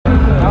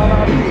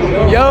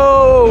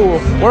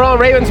on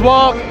Ravens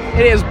Walk.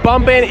 It is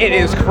bumping. It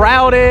is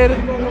crowded.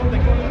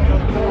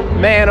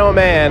 Man, oh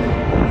man.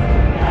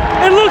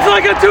 It looks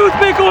like a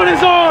toothpick on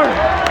his arm.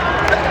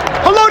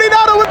 Haloti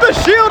Ngata with the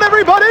shield,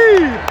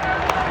 everybody.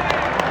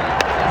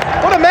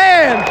 What a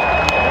man.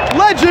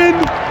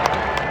 Legend.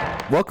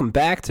 Welcome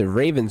back to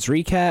Ravens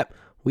Recap.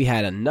 We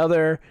had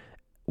another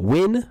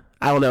win.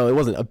 I don't know. It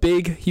wasn't a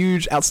big,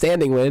 huge,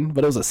 outstanding win,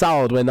 but it was a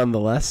solid win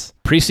nonetheless.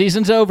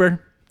 Preseason's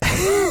over.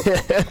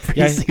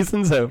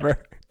 Preseason's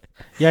over.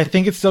 Yeah, I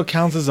think it still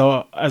counts as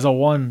a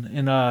one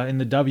in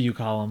the W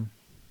column.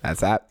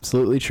 That's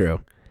absolutely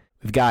true.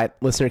 We've got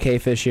listener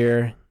K-Fish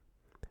here.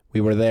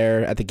 We were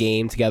there at the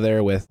game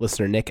together with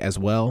listener Nick as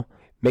well.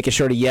 Making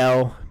sure to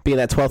yell, being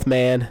that 12th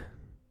man.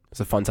 It's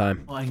a fun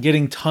time. And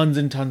getting tons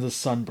and tons of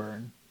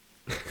sunburn.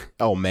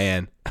 Oh,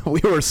 man.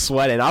 We were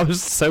sweating. I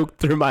was soaked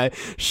through my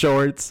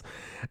shorts.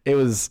 It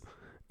was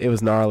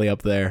gnarly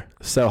up there.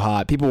 So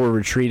hot. People were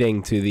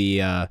retreating to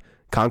the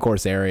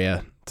concourse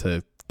area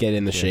to get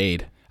in the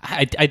shade.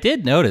 I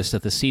did notice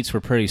that the seats were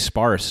pretty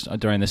sparse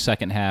during the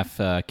second half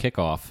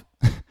kickoff.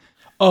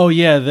 Oh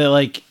yeah,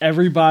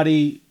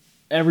 everybody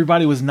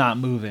was not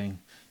moving.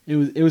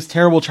 It was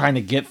terrible trying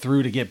to get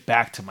through to get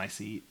back to my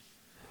seat.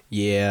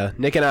 Yeah,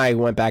 Nick and I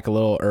went back a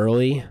little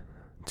early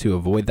to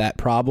avoid that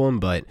problem,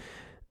 but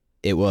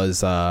it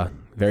was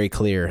very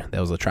clear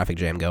there was a traffic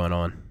jam going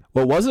on.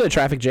 What wasn't a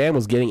traffic jam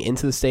was getting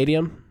into the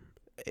stadium.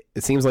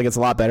 It seems like it's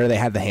a lot better. They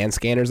had the hand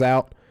scanners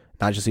out,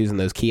 not just using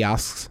those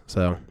kiosks,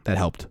 so that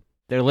helped.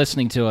 They're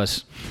listening to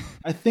us.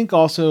 I think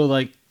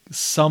also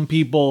some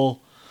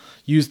people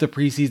used the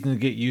preseason to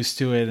get used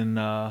to it,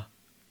 and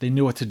they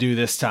knew what to do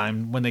this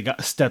time when they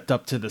got stepped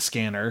up to the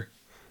scanner.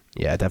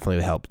 Yeah, it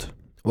definitely helped.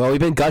 Well, we've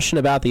been gushing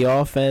about the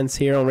offense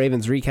here on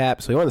Ravens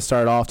Recap, so we want to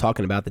start off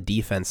talking about the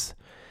defense.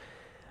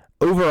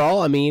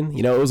 Overall,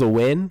 it was a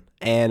win,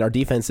 and our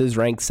defense is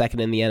ranked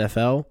second in the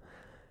NFL,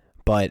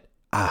 but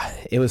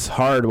it was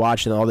hard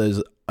watching all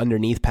those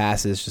underneath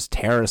passes just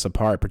tearing us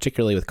apart,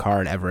 particularly with Carr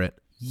and Everett.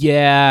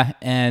 Yeah,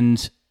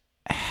 and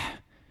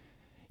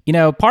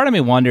part of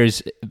me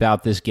wonders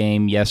about this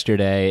game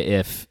yesterday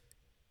if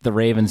the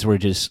Ravens were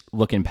just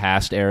looking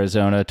past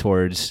Arizona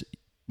towards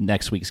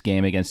next week's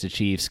game against the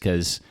Chiefs,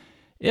 because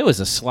it was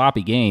a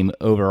sloppy game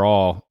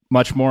overall,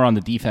 much more on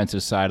the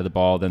defensive side of the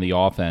ball than the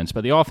offense,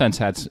 but the offense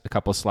had a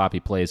couple of sloppy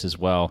plays as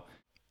well.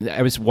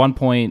 There was one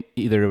point,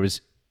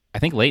 I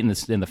think late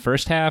in the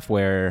first half,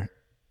 where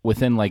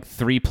within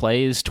 3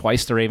 plays,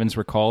 twice the Ravens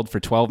were called for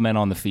 12 men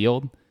on the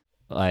field.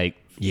 The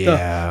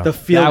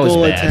field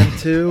goal attempt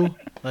too.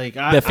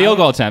 The field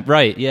goal attempt,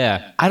 right?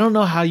 Yeah. I don't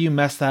know how you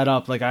mess that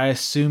up. I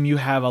assume you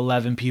have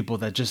 11 people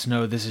that just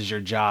know this is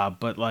your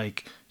job, but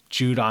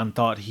Judon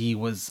thought he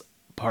was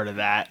part of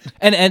that.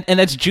 And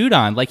that's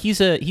Judon.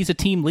 He's a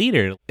team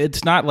leader.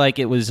 It's not like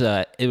it was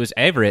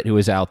Everett who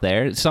was out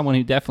there. It's someone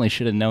who definitely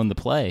should have known the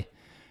play.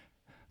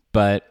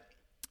 But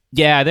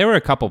yeah, there were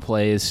a couple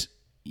plays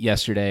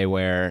yesterday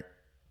where,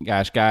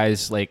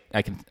 guys,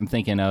 I'm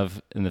thinking of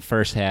in the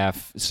first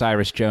half,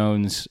 Cyrus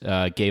Jones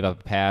gave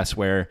up a pass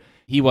where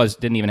he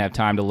didn't even have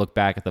time to look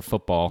back at the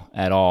football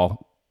at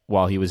all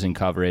while he was in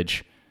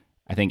coverage.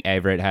 I think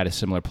Everett had a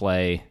similar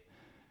play.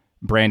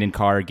 Brandon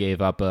Carr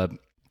gave up a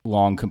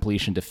long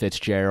completion to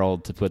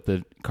Fitzgerald to put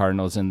the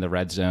Cardinals in the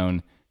red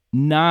zone.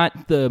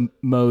 Not the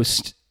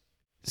most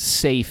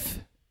safe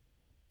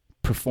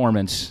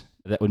performance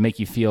that would make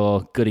you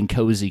feel good and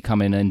cozy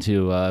coming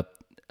into a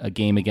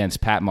game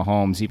against Pat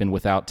Mahomes, even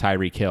without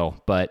Tyreek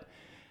Hill. But,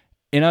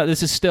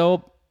 this is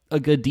still a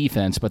good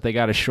defense, but they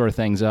got to shore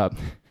things up.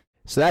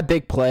 So that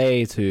big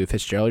play to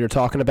Fitzgerald you're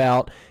talking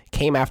about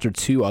came after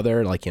 2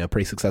 other,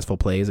 pretty successful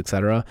plays,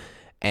 etc.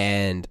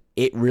 And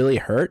it really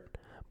hurt.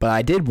 But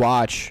I did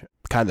watch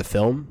kind of the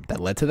film that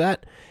led to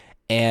that.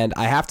 And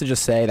I have to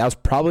just say that was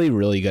probably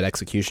really good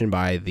execution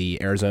by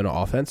the Arizona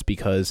offense,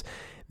 because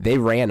they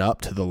ran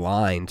up to the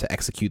line to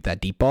execute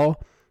that deep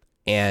ball,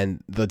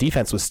 and the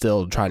defense was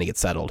still trying to get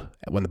settled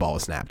when the ball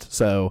was snapped.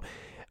 So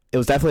it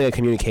was definitely a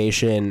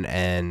communication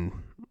and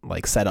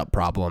setup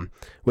problem,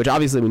 which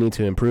obviously we need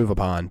to improve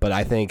upon. But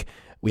I think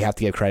we have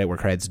to give credit where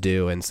credit's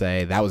due and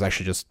say that was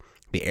actually just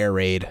the air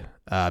raid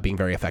being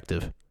very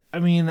effective.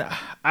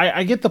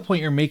 I get the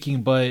point you're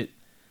making, but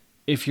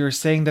if you're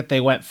saying that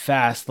they went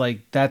fast,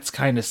 that's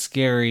kind of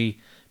scary,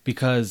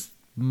 because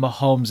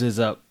Mahomes is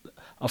a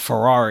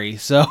Ferrari.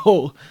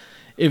 So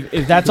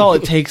if that's all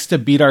it takes to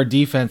beat our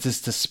defense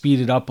is to speed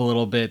it up a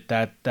little bit,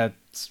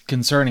 that's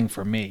concerning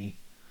for me.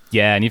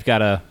 Yeah, and you've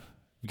got a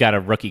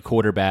rookie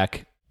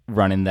quarterback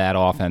running that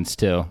offense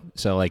too.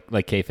 So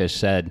like K-Fish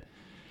said,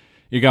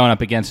 you're going up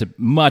against a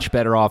much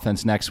better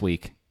offense next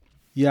week.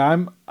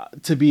 Yeah,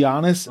 to be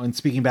honest, and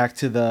speaking back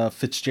to the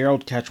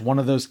Fitzgerald catch, one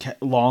of those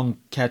long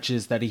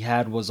catches that he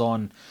had was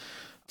on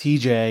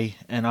TJ,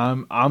 and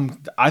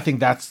I think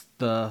that's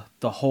the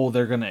hole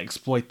they're going to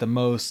exploit the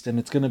most, and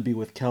it's going to be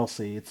with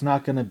Kelsey. It's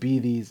not going to be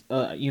these,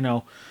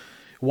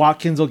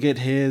 Watkins will get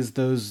his,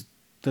 those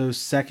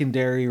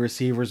secondary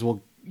receivers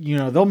will,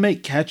 they'll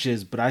make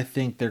catches, but I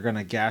think they're going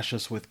to gash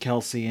us with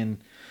Kelsey,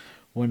 and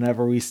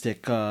whenever we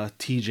stick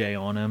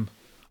TJ on him.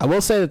 I will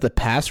say that the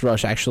pass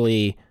rush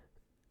actually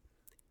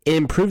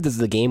improved as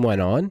the game went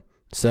on.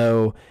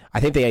 So I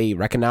think they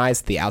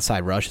recognized the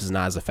outside rush is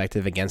not as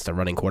effective against a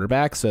running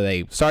quarterback. So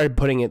they started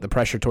putting the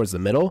pressure towards the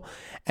middle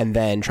and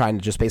then trying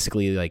to just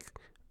basically like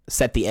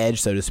set the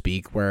edge, so to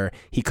speak, where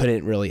he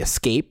couldn't really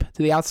escape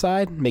to the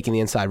outside, making the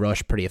inside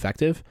rush pretty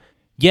effective.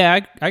 Yeah,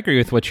 I agree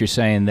with what you're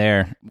saying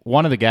there.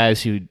 One of the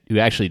guys who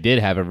actually did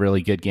have a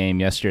really good game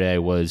yesterday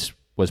was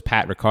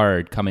Pat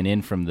Ricard coming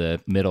in from the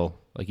middle,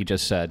 like you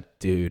just said.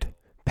 Dude,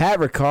 Pat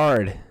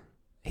Ricard,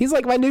 he's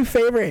like my new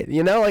favorite.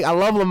 You know, like I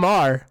love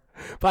Lamar,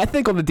 but I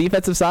think on the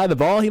defensive side of the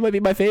ball, he might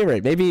be my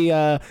favorite. Maybe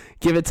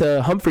give it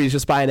to Humphreys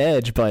just by an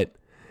edge, but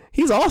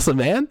he's awesome,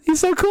 man. He's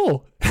so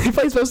cool. He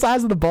plays both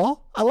sides of the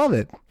ball. I love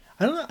it.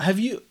 I don't know. Have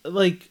you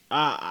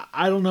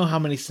I don't know how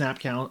many snap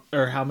count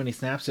or how many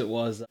snaps it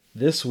was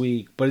this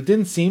week, but it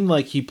didn't seem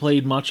like he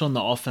played much on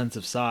the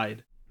offensive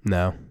side.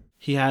 No.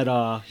 He had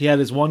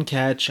his one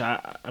catch.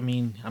 I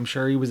mean, I'm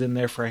sure he was in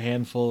there for a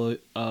handful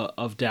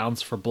of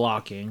downs for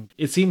blocking.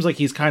 It seems like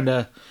he's kind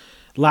of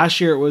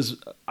last year. It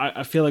was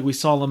I feel like we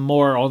saw him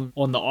more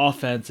on the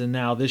offense, and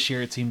now this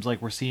year it seems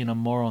like we're seeing him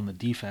more on the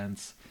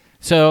defense.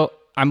 So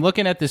I'm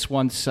looking at this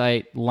one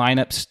site,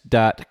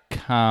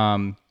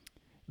 lineups.com.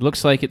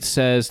 Looks like it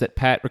says that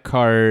Pat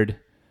Ricard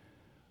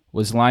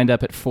was lined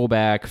up at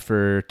fullback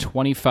for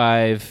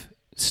 25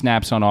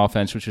 snaps on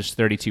offense, which is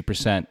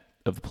 32%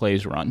 of the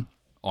plays run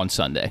on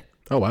Sunday.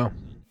 Oh, wow.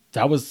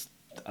 That was,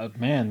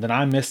 man, then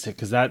I missed it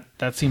because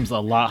that seems a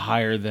lot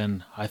higher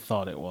than I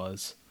thought it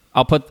was.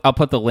 I'll put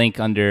the link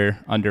under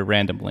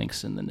random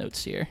links in the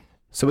notes here.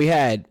 So we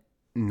had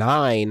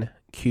 9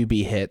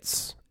 QB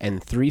hits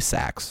and 3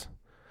 sacks,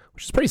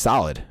 which is pretty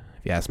solid,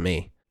 if you ask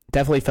me.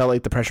 Definitely felt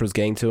like the pressure was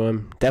getting to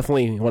him.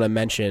 Definitely want to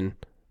mention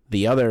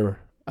the other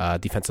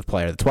defensive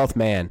player, the 12th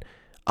man.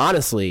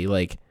 Honestly,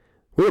 like,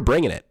 we were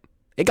bringing it.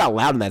 It got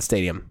loud in that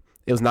stadium.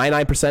 It was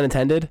 99%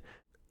 attended.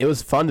 It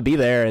was fun to be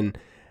there and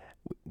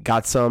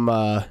got some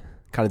kind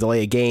of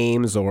delay of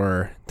games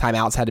or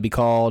timeouts had to be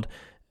called,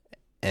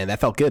 and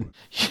that felt good.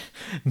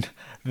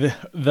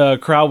 The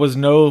crowd was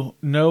no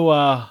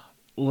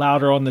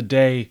louder on the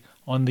day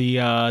on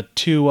the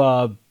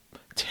 2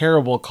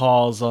 terrible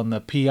calls on the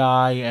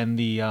PI and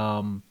the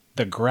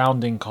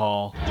grounding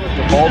call.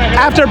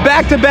 After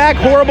back-to-back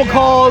horrible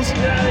calls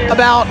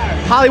about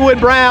Hollywood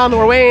Brown,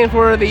 we're waiting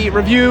for the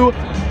review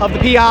of the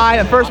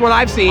PI, the first one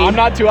I've seen. I'm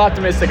not too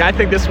optimistic. I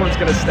think this one's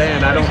going to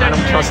stand. I don't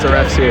trust the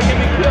refs here.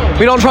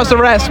 We don't trust the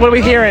refs. What are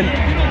we hearing?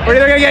 We're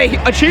either going to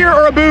get a cheer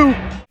or a boo.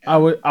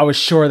 I was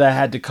sure that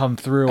had to come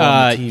through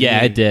on the TV.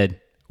 Yeah, it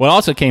did. What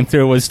also came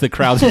through was the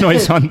crowd's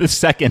noise on the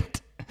second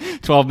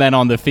 12 men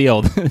on the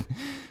field.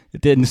 It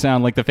didn't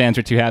sound like the fans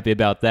were too happy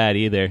about that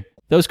either.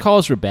 Those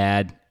calls were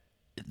bad.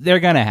 They're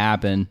going to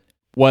happen.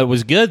 What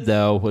was good,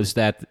 though, was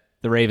that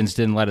the Ravens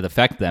didn't let it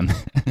affect them.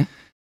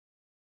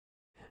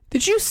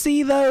 Did you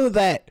see, though,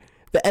 that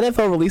the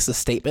NFL released a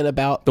statement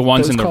about the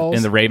ones those calls?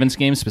 in the Ravens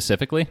game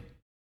specifically?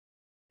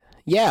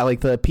 Yeah, like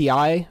the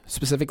PI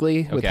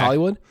specifically with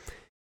Hollywood.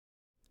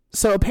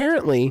 So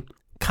apparently,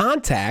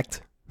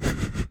 contact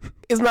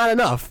is not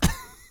enough,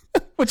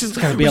 which is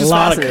going to be a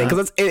lot of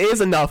because it is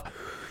enough.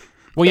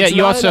 Well, yeah,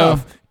 you also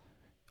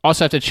enough.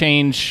 have to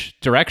change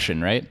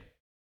direction, right?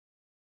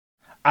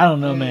 I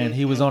don't know, man.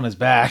 He was on his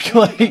back.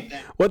 Like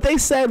what they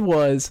said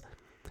was,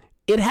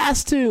 it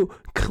has to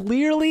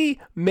clearly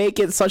make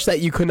it such that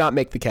you could not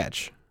make the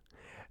catch.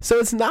 So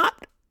it's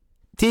not,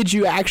 did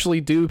you actually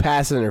do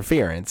pass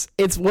interference?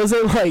 Was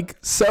it like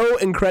so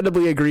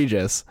incredibly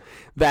egregious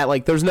that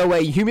like there's no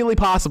way humanly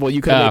possible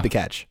you could have made the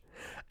catch?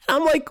 And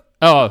I'm like,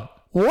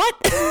 what?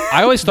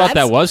 I always thought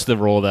that was the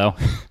rule, though.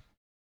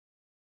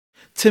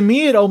 To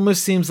me, it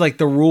almost seems like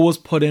the rule was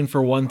put in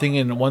for one thing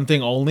and one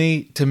thing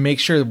only, to make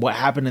sure what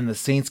happened in the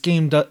Saints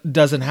game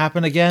doesn't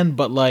happen again.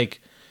 But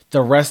like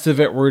the rest of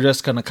it, we're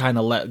just going to kind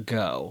of let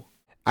go.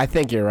 I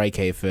think you're right,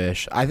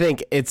 K-Fish. I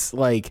think it's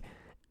like,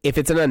 if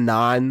it's in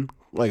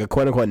a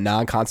quote unquote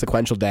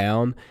non-consequential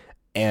down,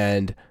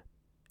 and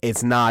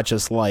it's not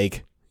just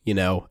like,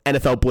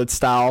 NFL blitz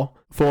style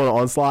full on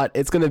onslaught,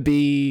 it's going to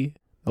be,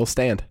 it'll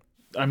stand.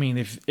 I mean,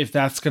 if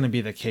that's going to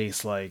be the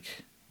case, like,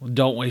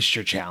 don't waste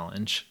your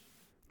challenge.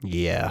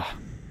 Yeah.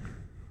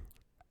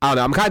 I don't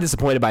know. I'm kind of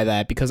disappointed by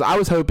that because I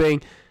was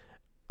hoping,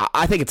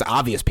 I think it's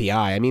obvious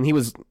PI. I mean, he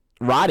was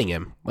riding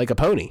him like a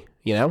pony,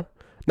 Not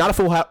a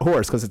full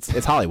horse because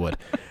it's Hollywood,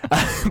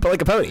 but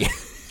like a pony.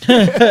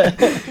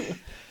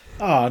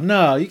 Oh,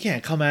 no, you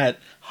can't come at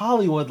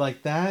Hollywood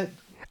like that.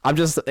 I'm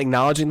just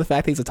acknowledging the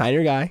fact that he's a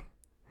tinier guy.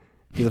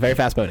 He's a very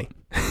fast pony.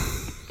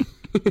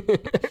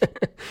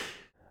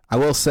 I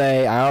will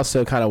say, I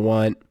also kind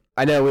of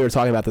I know we were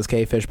talking about this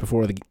K-Fish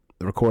before the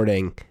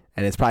recording,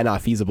 and it's probably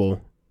not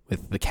feasible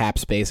with the cap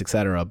space,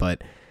 etc.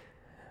 But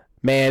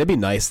man, it'd be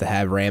nice to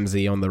have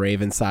Ramsey on the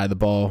Ravens side of the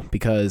ball,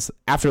 because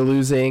after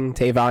losing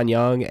Tavon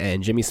Young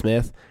and Jimmy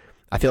Smith,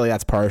 I feel like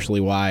that's partially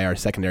why our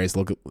secondaries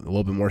look a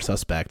little bit more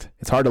suspect.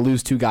 It's hard to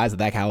lose 2 guys of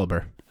that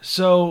caliber.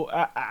 So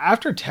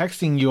after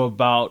texting you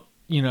about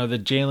the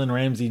Jalen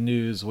Ramsey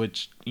news,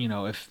 which,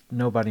 if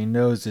nobody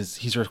knows, is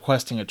he's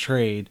requesting a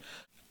trade.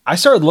 I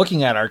started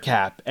looking at our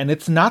cap, and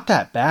it's not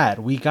that bad.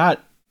 We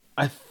got,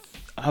 I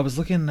was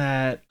looking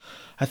at,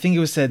 I think it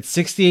was said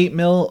 68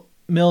 mil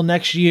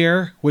next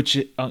year, which,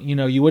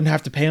 you wouldn't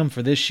have to pay him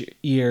for this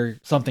year,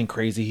 something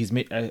crazy.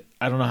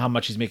 I don't know how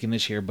much he's making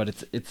this year,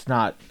 but it's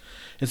not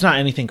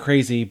anything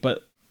crazy,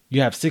 but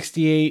you have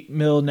 68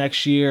 mil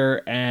next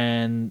year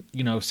and,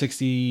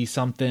 60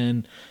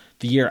 something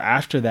the year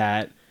after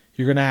that.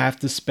 You're going to have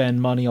to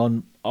spend money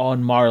on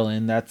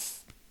Marlon.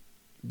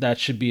 That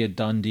should be a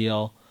done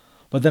deal.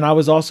 But then I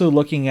was also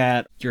looking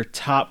at your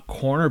top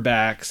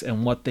cornerbacks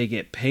and what they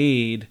get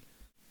paid.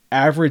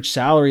 Average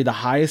salary, the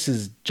highest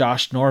is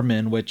Josh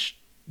Norman, which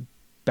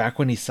back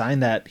when he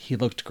signed that, he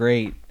looked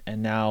great.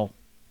 And now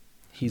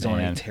he's on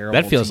a terrible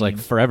That feels team. like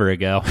forever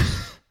ago.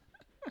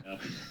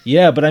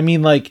 Yeah, but I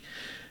mean, like,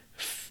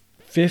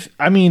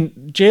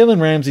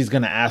 Jalen Ramsey's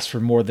going to ask for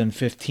more than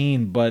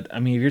 15, but I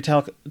mean, if you're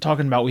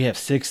talking about we have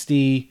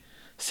 60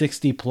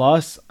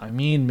 plus, I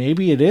mean,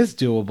 maybe it is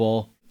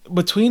doable.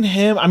 Between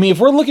him, I mean, if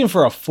we're looking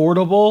for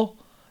affordable,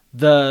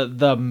 the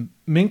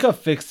Minkah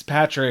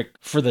Fitzpatrick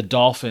for the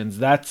Dolphins,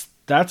 that's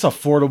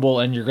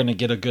affordable, and you're going to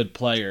get a good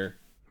player.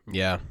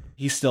 Yeah.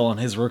 He's still on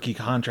his rookie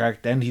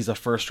contract, and he's a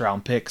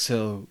first-round pick,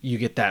 so you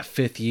get that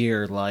fifth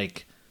year,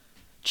 like,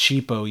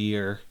 cheapo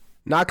year.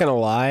 Not going to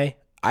lie,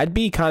 I'd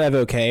be kind of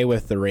okay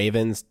with the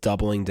Ravens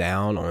doubling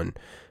down on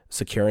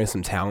securing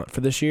some talent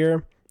for this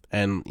year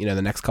and,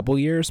 the next couple of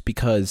years,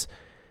 because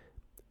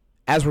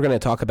as we're going to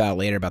talk about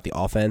later about the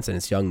offense and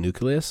its young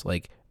nucleus,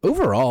 like,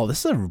 overall,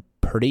 this is a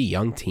pretty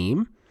young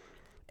team.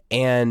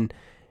 And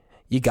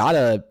you got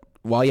to,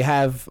 while you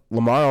have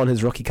Lamar on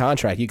his rookie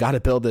contract, you got to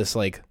build this,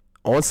 like,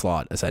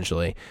 onslaught,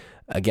 essentially,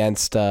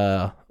 against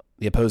the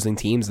opposing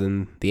teams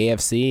in the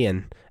AFC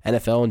and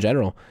NFL in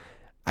general.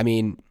 I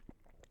mean,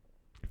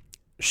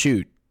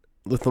 shoot,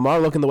 with Lamar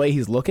looking the way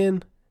he's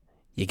looking,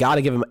 you got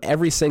to give him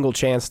every single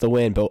chance to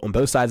win on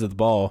both sides of the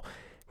ball,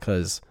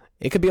 because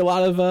it could be a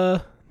lot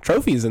of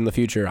trophies in the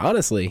future,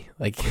 honestly.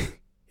 Like,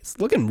 it's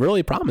looking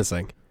really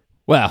promising.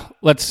 Well,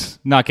 let's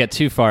not get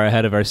too far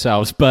ahead of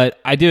ourselves, but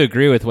I do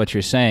agree with what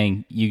you're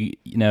saying. You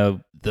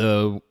know,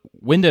 the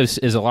window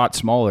is a lot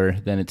smaller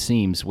than it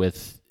seems when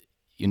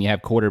you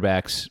have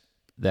quarterbacks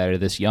that are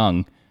this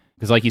young,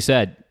 because like you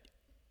said,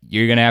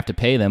 you're going to have to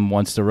pay them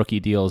once the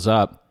rookie deal is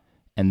up,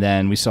 and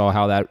then we saw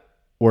how that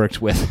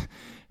worked with,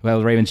 well,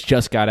 the Ravens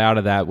just got out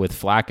of that with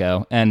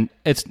Flacco, and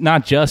it's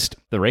not just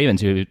the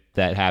Ravens who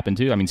that happened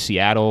to. I mean,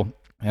 Seattle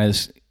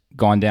has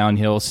gone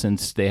downhill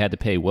since they had to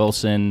pay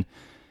Wilson.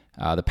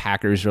 The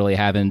Packers really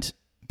haven't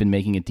been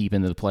making it deep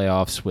into the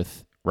playoffs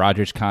with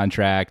Rodgers'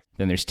 contract.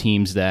 Then there's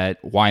teams that,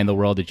 why in the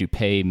world did you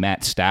pay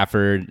Matt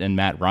Stafford and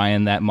Matt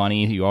Ryan that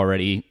money? You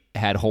already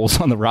had holes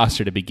on the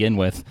roster to begin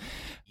with.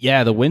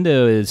 Yeah, the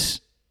window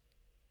is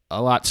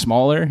a lot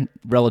smaller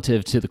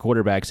relative to the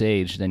quarterback's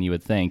age than you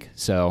would think.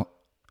 So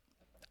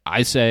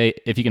I say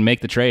if you can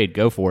make the trade,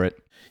 go for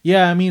it.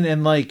 Yeah, I mean,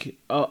 and like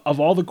of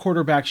all the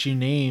quarterbacks you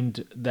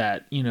named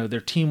that, their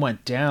team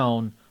went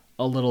down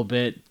a little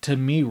bit, to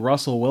me,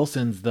 Russell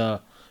Wilson's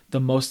the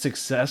most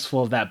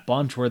successful of that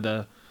bunch,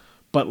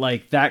 but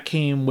like that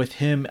came with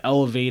him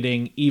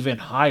elevating even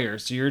higher.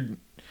 So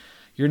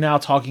you're now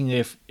talking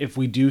if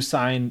we do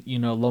sign,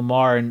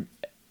 Lamar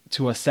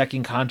to a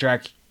second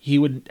contract, he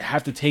would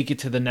have to take it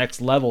to the next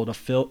level to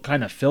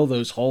fill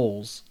those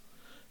holes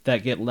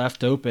that get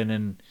left open.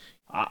 And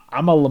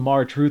I'm a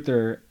Lamar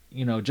truther,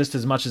 just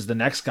as much as the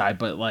next guy,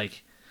 but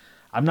like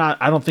I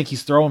don't think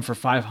he's throwing for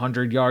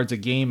 500 yards a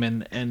game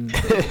and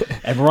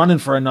and running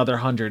for another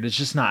 100. It's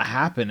just not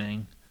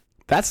happening.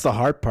 That's the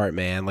hard part,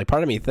 man. Like,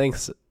 part of me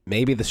thinks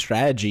maybe the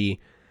strategy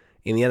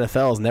in the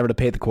NFL is never to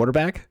pay the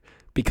quarterback,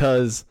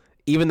 because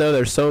even though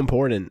they're so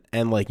important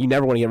and like you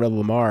never want to get rid of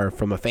Lamar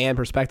from a fan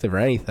perspective or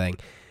anything,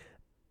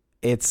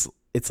 it's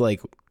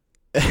like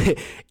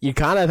you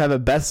kind of have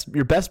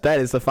your best bet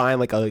is to find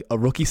like a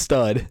rookie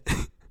stud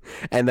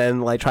and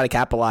then like try to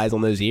capitalize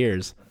on those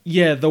years.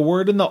 Yeah, the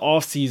word in the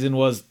offseason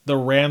was the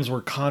Rams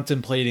were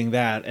contemplating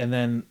that, and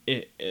then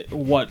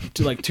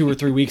 2 or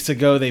 3 weeks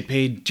ago they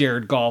paid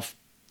Jared Goff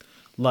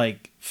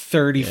like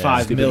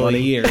 $35 million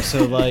a year.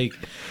 So like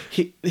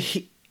he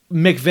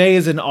McVay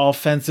is an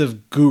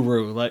offensive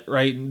guru, like,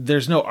 right?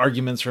 There's no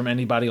arguments from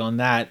anybody on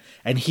that,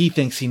 and he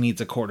thinks he needs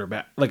a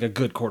quarterback, like a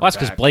good quarterback. Well, that's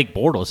because Blake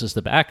Bortles is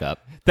the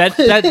backup.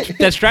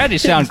 That strategy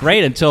sounded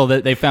great until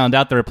they found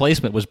out the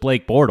replacement was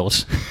Blake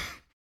Bortles.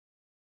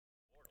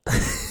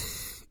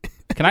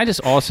 Can I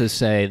just also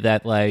say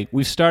that, like,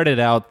 we started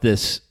out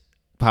this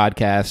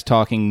podcast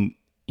talking,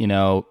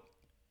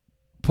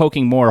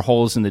 poking more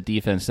holes in the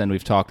defense than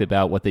we've talked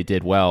about what they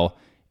did well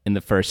in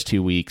the first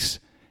 2 weeks.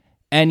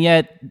 And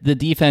yet the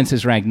defense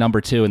is ranked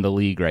number 2 in the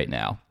league right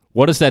now.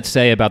 What does that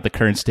say about the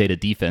current state of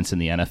defense in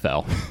the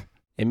NFL?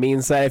 It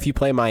means that if you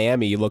play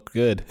Miami, you look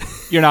good.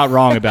 You're not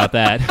wrong about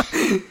that.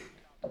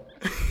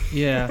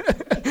 Yeah.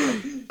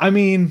 I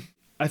mean,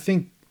 I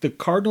think the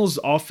Cardinals'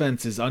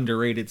 offense is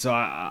underrated. So,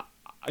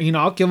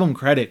 I'll give them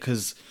credit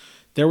because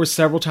there were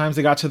several times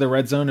they got to the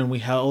red zone and we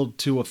held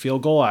to a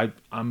field goal.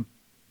 I'm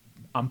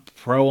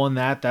pro on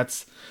that.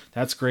 That's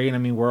great. I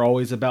mean, we're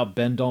always about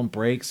bend don't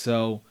break.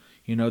 So,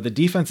 the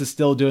defense is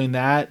still doing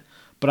that,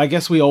 but I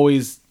guess we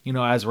always,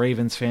 as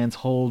Ravens fans,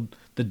 hold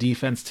the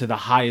defense to the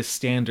highest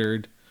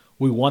standard.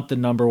 We want the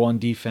number one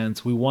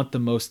defense. We want the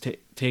most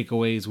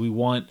takeaways. We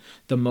want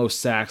the most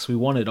sacks. We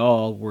want it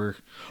all. We're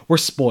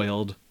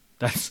spoiled.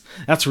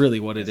 That's really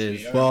what it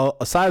is. Well,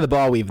 a side of the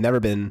ball we've never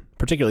been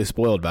particularly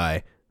spoiled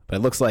by, but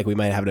it looks like we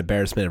might have an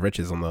embarrassment of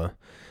riches on the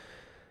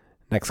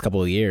next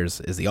couple of years,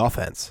 is the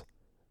offense.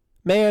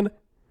 Man,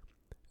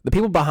 the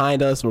people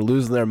behind us were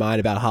losing their mind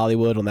about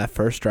Hollywood on that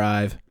first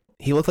drive.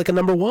 He looked like a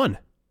number one.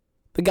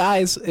 The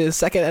guy's his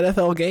second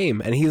NFL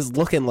game, and he's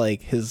looking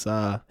like his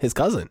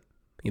cousin,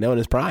 in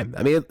his prime.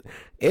 I mean,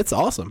 it's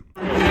awesome.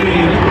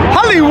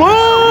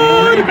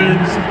 Hollywood!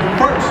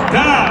 First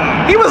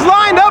down. He was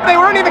lined up, they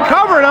weren't even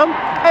covering him,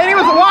 and he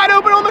was wide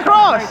open on the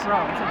cross.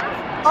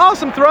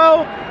 Awesome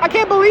throw. I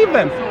can't believe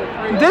them.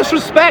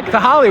 Disrespect to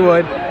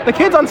Hollywood. The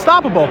kid's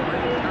unstoppable.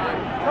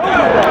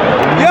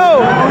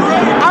 Yo,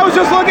 I was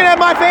just looking at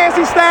my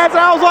fantasy stats, and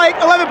I was like,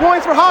 11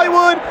 points for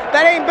Hollywood.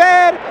 That ain't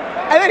bad.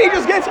 And then he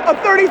just gets a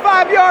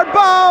 35-yard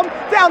bomb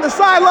down the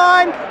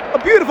sideline. A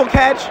beautiful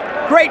catch.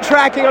 Great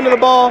tracking under the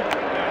ball.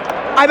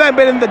 I haven't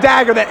been in the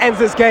dagger that ends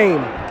this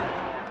game.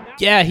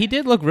 Yeah, he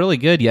did look really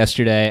good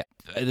yesterday.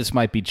 This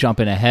might be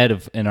jumping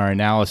ahead in our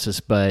analysis,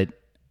 but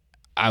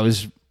I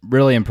was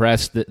really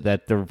impressed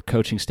that the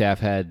coaching staff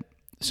had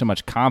so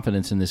much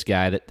confidence in this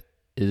guy that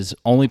is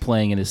only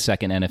playing in his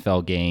second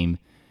NFL game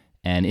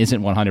and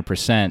isn't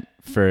 100%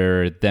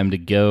 for them to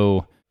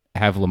go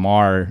have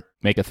Lamar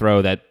make a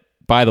throw that,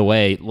 by the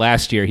way,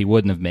 last year he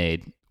wouldn't have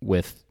made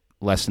with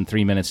less than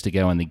 3 minutes to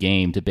go in the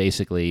game to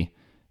basically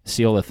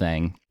seal the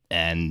thing.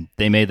 And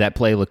they made that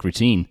play look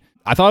routine.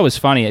 I thought it was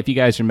funny. If you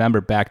guys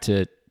remember back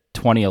to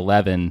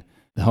 2011,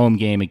 the home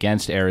game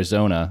against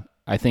Arizona,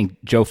 I think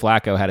Joe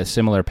Flacco had a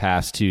similar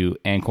pass to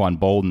Anquan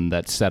Bolden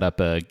that set up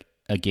a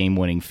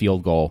game-winning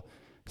field goal.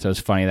 So it's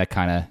funny that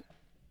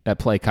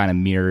play kind of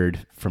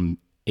mirrored from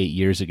 8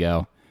 years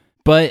ago.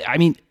 But, I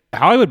mean,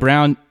 Hollywood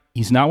Brown,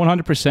 he's not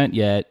 100%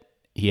 yet.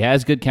 He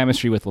has good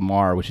chemistry with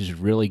Lamar, which is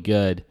really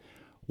good.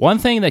 One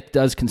thing that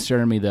does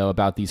concern me, though,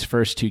 about these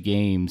first two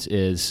games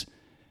is,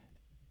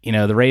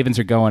 the Ravens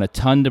are going a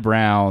ton to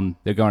Brown.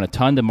 They're going a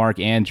ton to Mark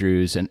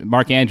Andrews, and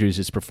Mark Andrews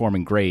is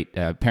performing great.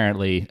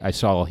 Apparently, I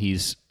saw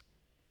he's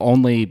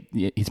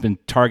been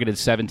targeted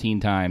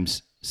 17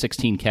 times,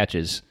 16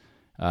 catches.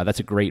 That's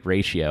a great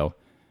ratio.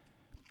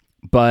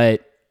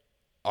 But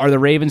are the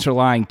Ravens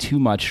relying too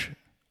much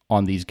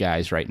on these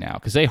guys right now?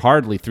 Because they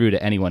hardly threw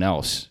to anyone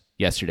else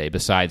yesterday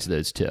besides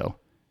those two.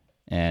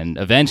 And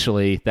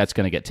eventually, that's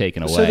going to get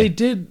taken away. So they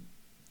did.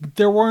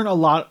 There weren't a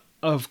lot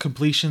of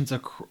completions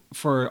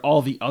for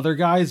all the other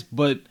guys,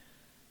 but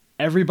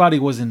everybody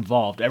was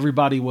involved.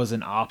 Everybody was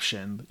an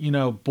option.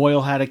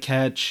 Boyle had a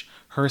catch.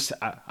 Hurst,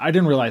 I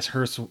didn't realize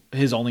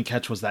his only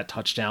catch was that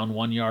touchdown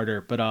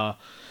 1-yarder, but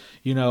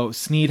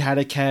Snead had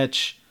a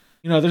catch.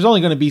 There's only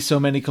going to be so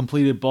many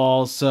completed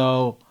balls.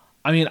 So,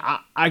 I mean,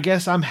 I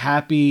guess I'm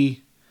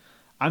happy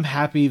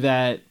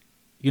that,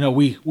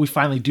 we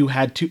finally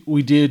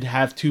did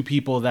have two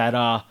people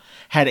that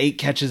had 8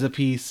 catches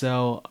apiece.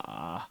 So,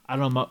 I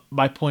don't know.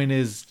 My point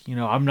is,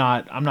 I'm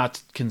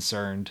not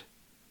concerned.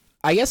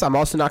 I guess I'm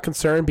also not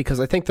concerned because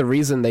I think the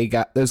reason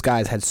those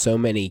guys had so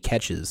many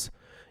catches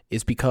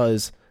is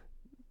because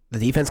the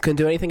defense couldn't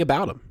do anything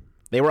about them.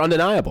 They were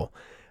undeniable.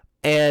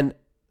 And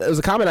it was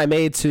a comment I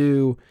made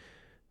to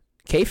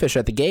K-Fish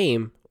at the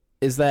game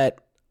is that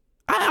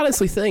I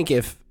honestly think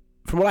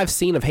from what I've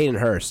seen of Hayden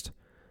Hurst,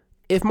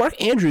 if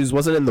Mark Andrews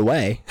wasn't in the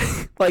way,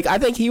 I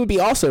think he would be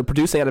also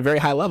producing at a very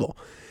high level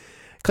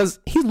because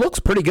he looks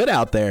pretty good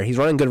out there. He's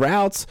running good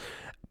routes,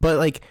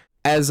 but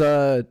as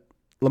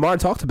Lamar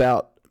talked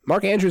about,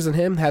 Mark Andrews and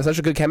him have such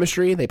a good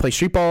chemistry. They play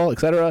street ball,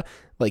 etc.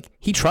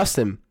 He trusts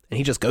him and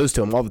he just goes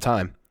to him all the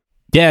time.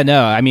 Yeah,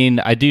 no, I mean,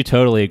 I do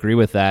totally agree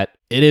with that.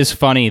 It is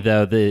funny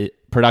though, the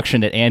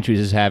production that Andrews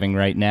is having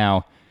right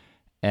now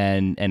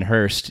and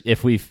Hurst,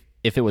 if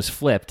it was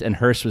flipped and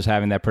Hurst was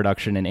having that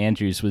production and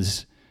Andrews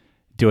was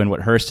doing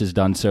what Hurst has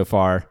done so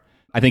far,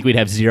 I think we'd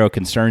have zero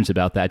concerns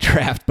about that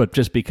draft. But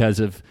just because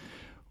of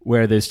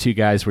where those two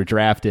guys were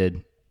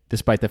drafted,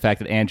 despite the fact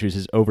that Andrews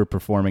is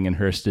overperforming and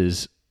Hurst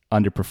is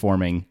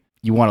underperforming,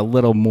 you want a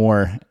little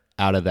more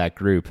out of that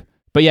group.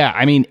 But yeah,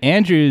 I mean,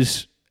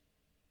 Andrews,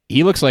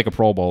 he looks like a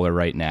Pro Bowler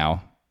right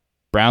now.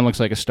 Brown looks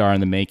like a star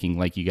in the making,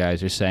 like you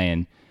guys are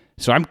saying.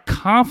 So I'm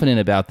confident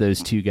about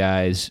those two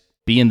guys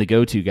being the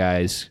go-to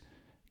guys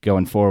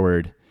going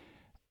forward.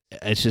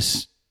 It's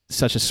just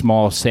such a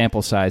small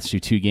sample size through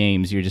 2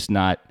 games. You're just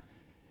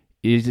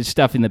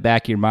stuff in the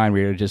back of your mind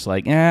where you're just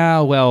like,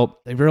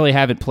 they really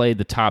haven't played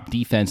the top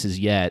defenses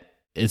yet.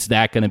 Is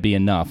that going to be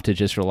enough to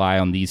just rely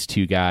on these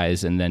 2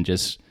 guys and then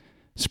just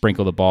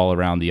sprinkle the ball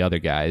around the other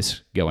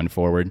guys going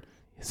forward?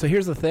 So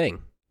here's the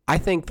thing. I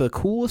think the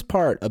coolest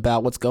part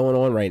about what's going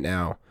on right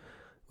now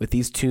with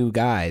these 2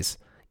 guys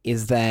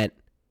is that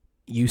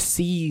you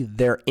see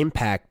their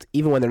impact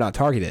even when they're not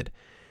targeted.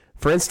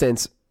 For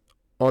instance,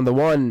 on the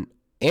one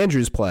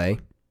Andrews play,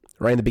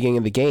 right in the beginning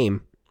of the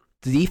game,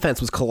 the defense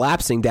was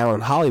collapsing down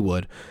on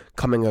Hollywood,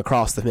 coming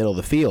across the middle of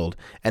the field,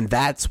 and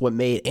that's what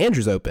made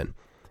Andrews open.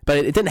 But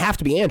it didn't have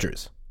to be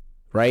Andrews,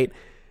 right?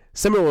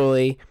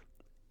 Similarly,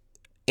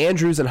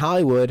 Andrews and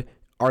Hollywood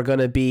are going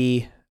to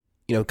be,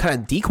 kind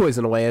of decoys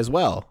in a way as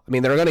well. I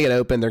mean, they're going to get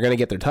open, they're going to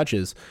get their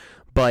touches,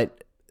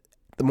 but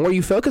the more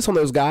you focus on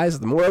those guys,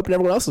 the more open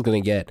everyone else is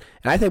going to get.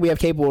 And I think we have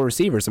capable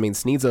receivers. I mean,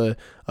 Snead's a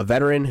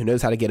veteran who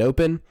knows how to get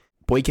open.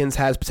 Boykins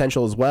has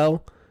potential as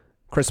well.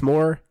 Chris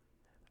Moore,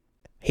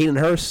 Hayden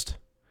Hurst,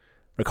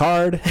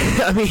 Ricard.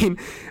 I mean,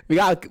 we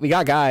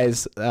got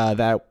guys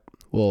that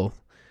will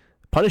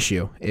punish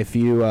you if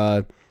you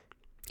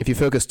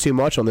focus too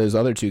much on those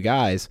other two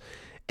guys.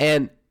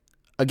 And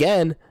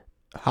again,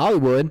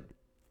 Hollywood,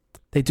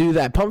 they do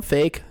that pump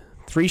fake,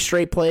 3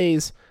 straight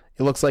plays.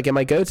 It looks like it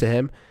might go to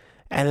him,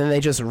 and then they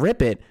just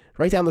rip it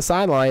right down the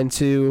sideline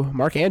to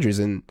Mark Andrews.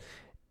 And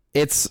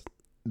it's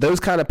those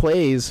kind of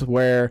plays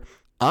where,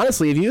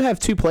 honestly, if you have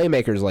 2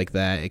 playmakers like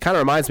that, it kind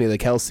of reminds me of the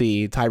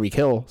Kelsey Tyreek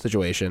Hill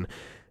situation.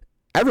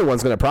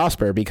 Everyone's going to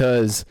prosper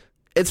because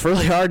it's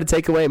really hard to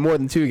take away more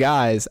than 2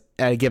 guys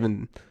at a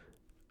given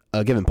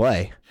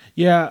play.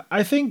 Yeah,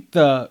 I think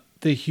the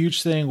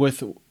huge thing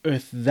with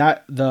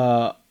that,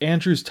 the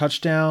Andrews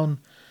touchdown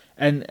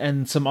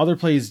and some other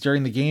plays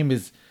during the game,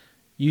 is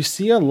you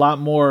see a lot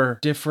more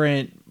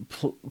different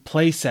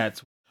play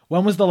sets.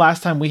 When was the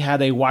last time we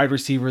had a wide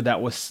receiver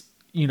that was,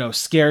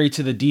 scary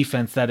to the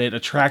defense, that it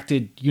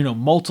attracted,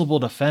 multiple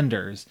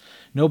defenders?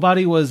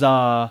 Nobody was,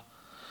 I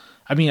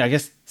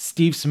guess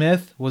Steve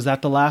Smith, was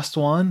that the last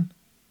one?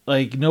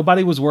 Like,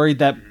 nobody was worried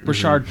that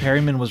Brashard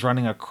Perryman was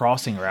running a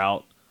crossing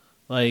route.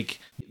 Like,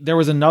 there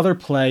was another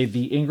play,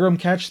 the Ingram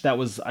catch that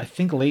was, I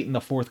think, late in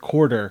the fourth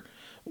quarter,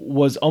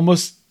 was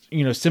almost,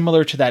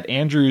 similar to that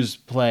Andrews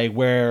play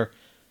where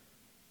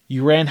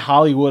you ran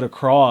Hollywood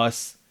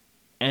across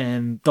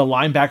and the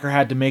linebacker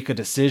had to make a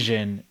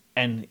decision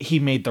and he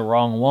made the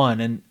wrong one.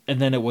 And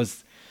then it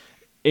was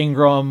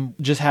Ingram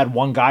just had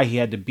one guy he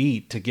had to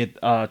beat to get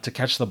to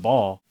catch the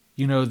ball.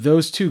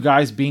 Those 2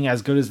 guys being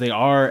as good as they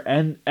are,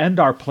 and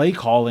our play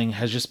calling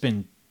has just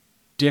been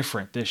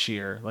different this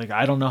year. Like,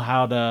 I don't know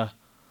how to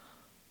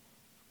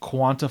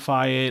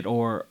quantify it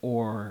or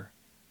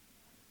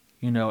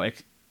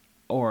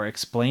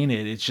explain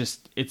it.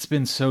 It's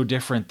been so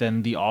different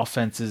than the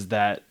offenses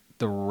that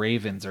the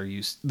Ravens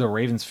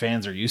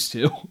fans are used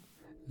to.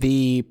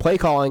 The play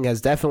calling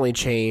has definitely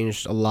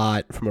changed a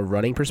lot from a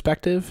running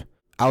perspective.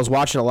 I was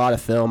watching a lot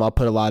of film. I'll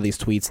put a lot of these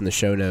tweets in the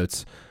show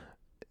notes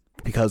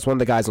because one of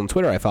the guys on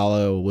Twitter I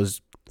follow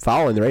was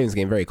following the Ravens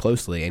game very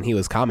closely, and he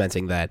was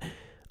commenting that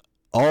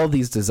all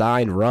these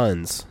design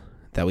runs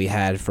that we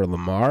had for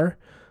Lamar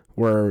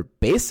were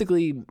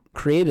basically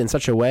created in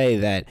such a way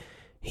that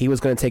he was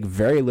going to take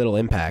very little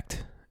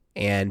impact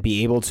and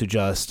be able to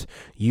just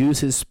use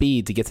his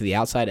speed to get to the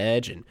outside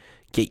edge and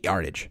get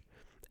yardage.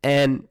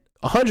 And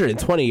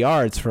 120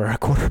 yards for a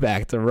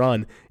quarterback to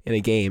run in a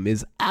game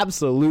is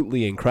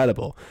absolutely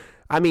incredible.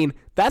 I mean,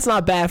 that's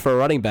not bad for a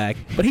running back,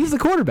 but he's the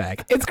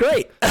quarterback. It's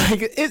great.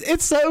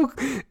 It's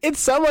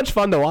so much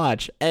fun to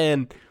watch.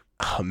 And,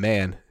 oh,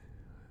 man,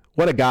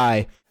 what a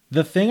guy.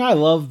 The thing I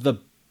love the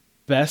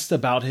best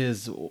about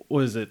his,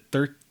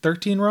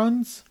 13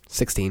 runs?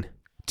 16.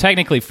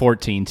 Technically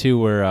 14. 2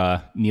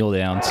 were kneel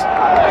downs.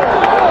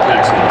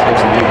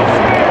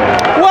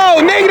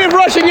 Whoa, negative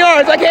rushing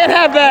yards. I can't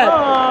have that.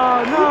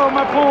 Oh, no,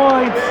 my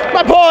points.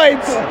 My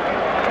points.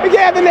 We can't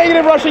have the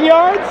negative rushing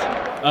yards.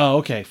 Oh,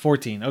 okay,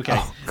 14.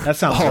 Okay, that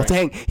sounds right.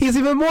 Dang, he's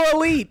even more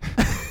elite.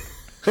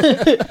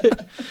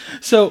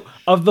 So,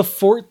 of the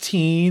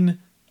 14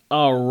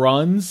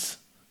 runs,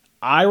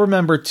 I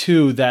remember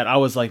 2 that I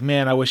was like,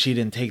 man, I wish he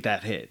didn't take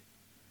that hit.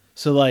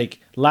 So,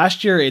 like,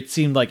 last year, it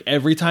seemed like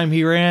every time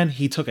he ran,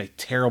 he took a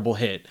terrible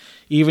hit.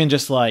 Even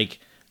just, like,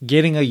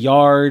 getting a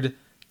yard,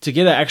 to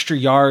get an extra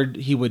yard,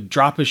 he would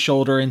drop his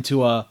shoulder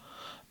into a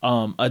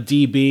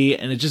DB,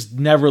 and it just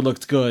never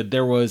looked good.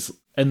 There was,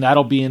 and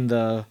that'll be in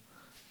the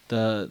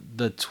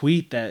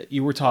tweet that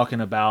you were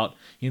talking about,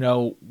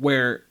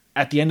 where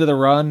at the end of the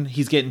run,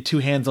 he's getting 2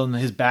 hands on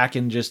his back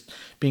and just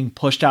being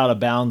pushed out of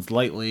bounds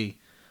lightly.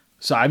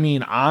 So, I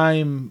mean,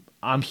 I'm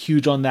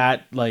huge on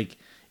that. Like,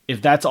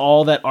 if that's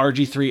all that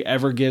RG3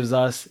 ever gives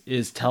us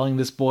is telling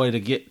this boy to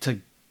get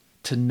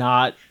to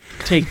not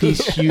take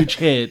these huge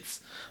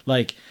hits,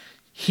 like,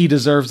 he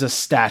deserves a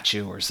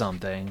statue or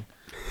something.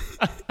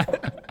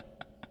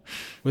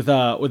 With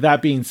that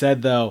being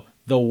said, though,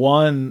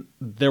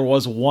 there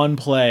was one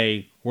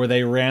play where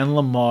they ran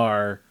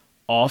Lamar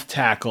off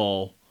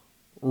tackle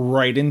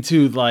right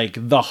into, like,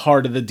 the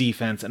heart of the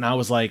defense, and I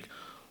was like,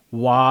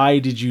 why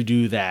did you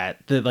do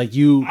that?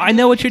 I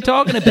know what you're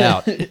talking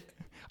about.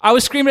 I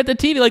was screaming at the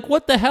TV like,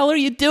 what the hell are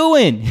you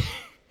doing?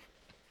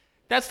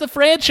 That's the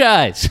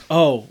franchise.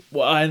 Oh,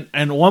 well,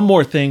 and one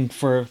more thing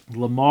for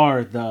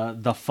Lamar,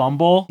 the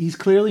fumble. He's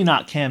clearly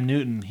not Cam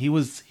Newton. He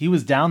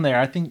was down there.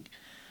 I think,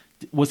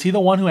 was he the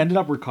one who ended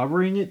up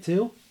recovering it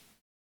too?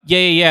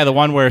 Yeah. The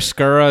one where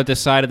Skura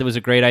decided it was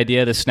a great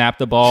idea to snap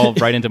the ball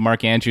right into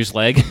Mark Andrews'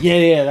 leg.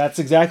 Yeah, that's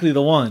exactly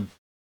the one.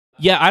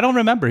 Yeah, I don't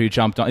remember who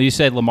jumped on. You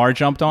said Lamar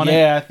jumped on it?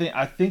 Yeah,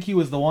 I think he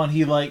was the one.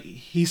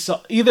 He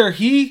saw either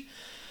he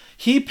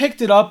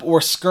picked it up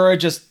or Skura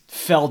just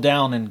fell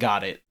down and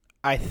got it.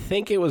 I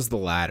think it was the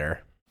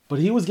latter. But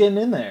he was getting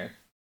in there.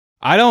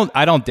 I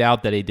don't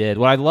doubt that he did.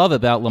 What I love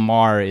about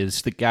Lamar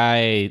is the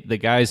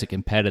guy's a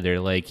competitor.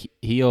 Like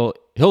he'll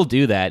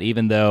do that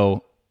even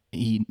though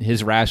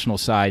his rational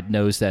side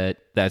knows that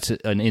that's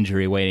an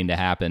injury waiting to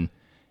happen.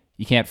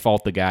 You can't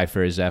fault the guy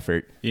for his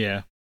effort.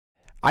 Yeah.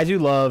 I do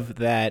love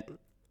that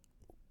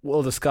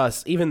we'll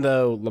discuss, even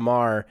though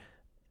Lamar,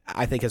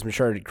 I think, has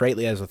matured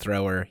greatly as a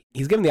thrower,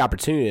 he's given the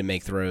opportunity to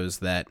make throws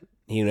that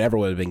he never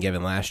would have been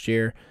given last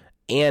year,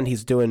 and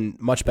he's doing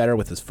much better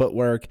with his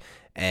footwork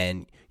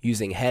and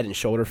using head and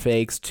shoulder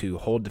fakes to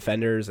hold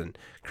defenders and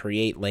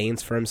create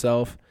lanes for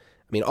himself.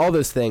 I mean, all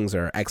those things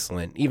are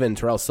excellent. Even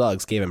Terrell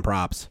Suggs gave him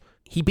props.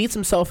 He beats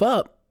himself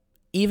up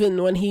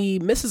even when he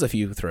misses a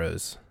few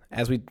throws.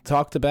 As we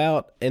talked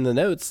about in the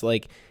notes,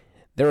 like,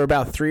 there were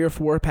about 3 or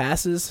 4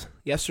 passes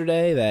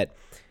yesterday that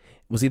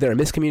was either a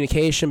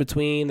miscommunication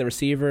between the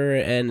receiver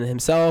and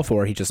himself,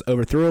 or he just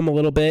overthrew him a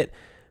little bit.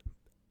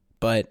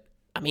 But,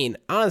 I mean,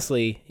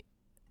 honestly,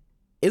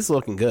 it's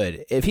looking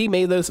good. If he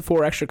made those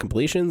 4 extra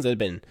completions, it'd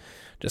been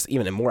just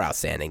even a more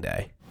outstanding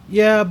day.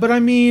 Yeah, but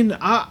I mean,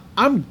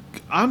 I'm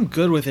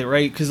good with it,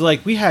 right? Because,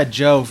 like, we had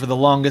Joe for the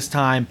longest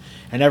time,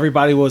 and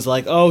everybody was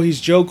like, oh,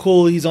 he's Joe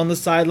Cool, he's on the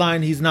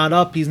sideline, he's not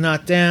up, he's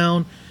not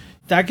down.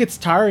 That gets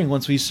tiring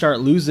once we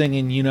start losing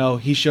and,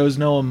 he shows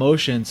no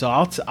emotion. So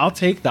I'll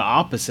take the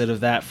opposite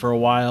of that for a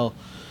while.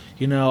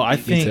 I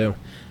think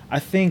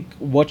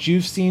what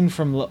you've seen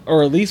from,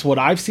 or at least what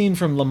I've seen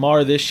from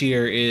Lamar this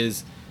year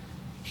is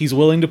he's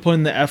willing to put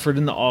in the effort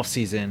in the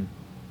offseason.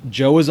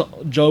 Joe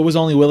was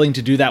only willing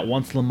to do that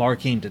once Lamar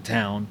came to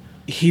town.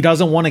 He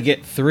doesn't want to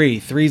get 3.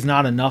 3's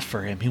not enough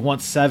for him. He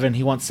wants 7.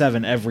 He wants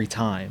 7 every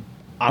time.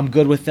 I'm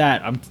good with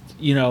that.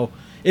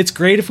 It's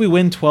great if we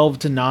win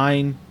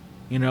 12-9.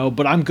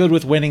 But I'm good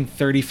with winning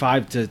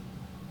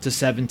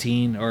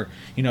 35-17, or,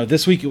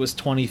 this week it was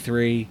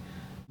 23.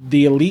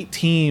 The elite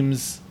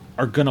teams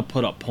are going to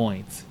put up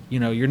points.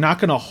 You're not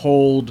going to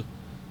hold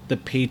the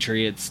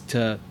Patriots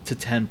to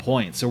 10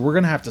 points. So we're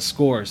going to have to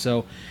score.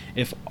 So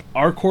if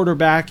our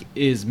quarterback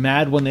is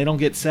mad when they don't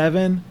get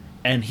 7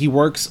 and he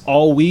works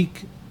all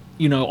week,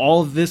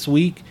 all of this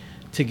week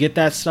to get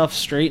that stuff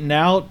straightened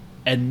out,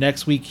 and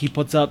next week he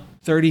puts up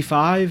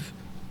 35,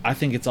 I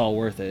think it's all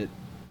worth it.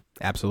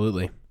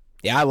 Absolutely.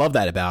 Yeah, I love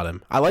that about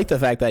him. I like the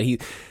fact that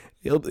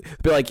he'll be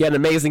like, yeah, an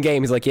amazing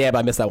game. He's like, yeah, but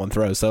I missed that one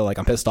throw, so like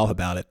I'm pissed off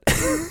about it.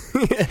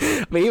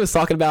 I mean, he was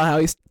talking about how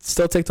he's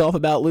still ticked off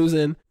about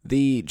losing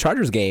the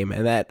Chargers game,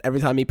 and that every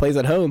time he plays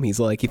at home, he's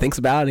like, he thinks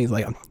about it, and he's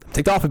like, I'm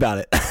ticked off about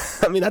it.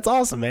 I mean, that's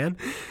awesome, man.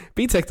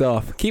 Be ticked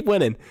off. Keep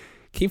winning.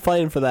 Keep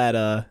fighting for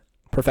that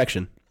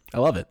perfection. I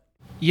love it.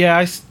 Yeah,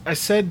 I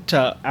said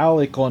to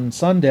Alec on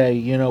Sunday,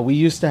 we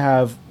used to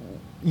have,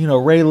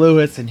 Ray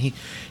Lewis, and he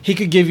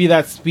could give you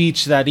that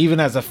speech that even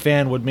as a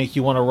fan would make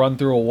you want to run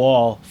through a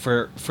wall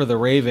for the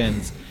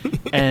Ravens.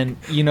 And,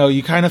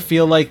 you kind of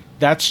feel like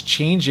that's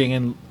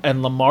changing,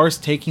 and Lamar's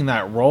taking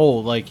that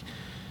role. Like,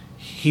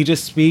 he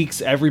just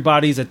speaks,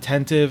 everybody's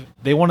attentive.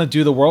 They want to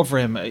do the world for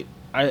him.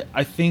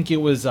 I think it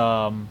was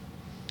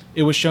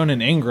shown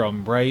in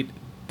Ingram, right?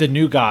 The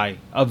new guy,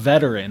 a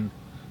veteran,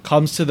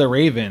 comes to the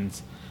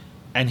Ravens,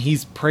 and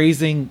he's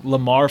praising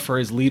Lamar for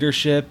his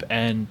leadership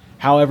and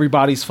how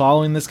everybody's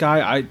following this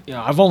guy.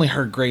 I've only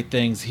heard great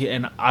things,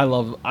 and I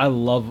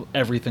love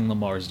everything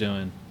Lamar's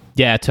doing.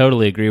 Yeah, I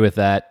totally agree with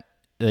that.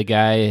 The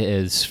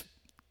guy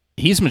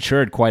he's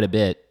matured quite a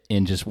bit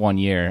in just 1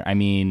 year. I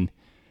mean,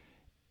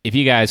 if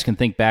you guys can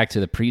think back to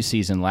the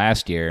preseason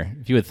last year,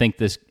 if you would think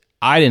this,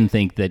 I didn't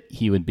think that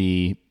he would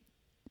be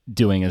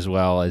doing as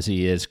well as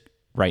he is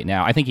right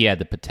now. I think he had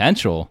the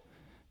potential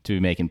to be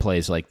making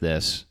plays like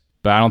this,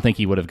 but I don't think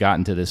he would have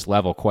gotten to this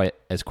level quite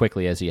as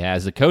quickly as he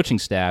has. The coaching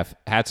staff,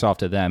 hats off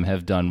to them,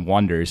 have done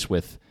wonders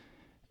with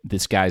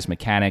this guy's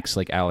mechanics,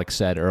 like Alex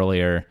said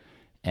earlier,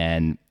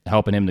 and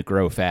helping him to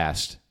grow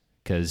fast,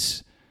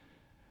 because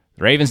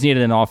the Ravens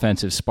needed an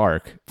offensive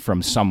spark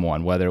from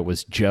someone, whether it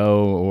was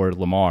Joe or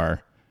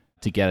Lamar,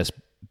 to get us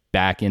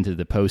back into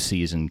the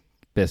postseason,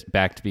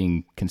 back to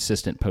being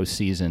consistent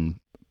postseason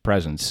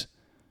presence.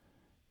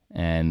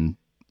 And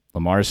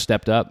Lamar's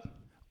stepped up.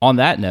 On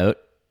that note,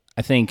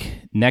 I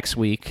think next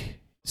week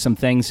some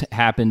things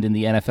happened in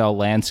the NFL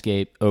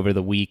landscape over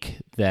the week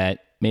that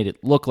made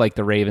it look like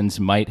the Ravens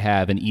might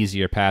have an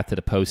easier path to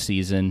the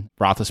postseason.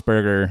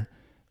 Roethlisberger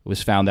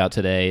was found out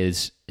today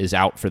is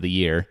out for the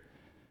year.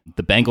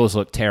 The Bengals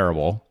look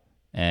terrible,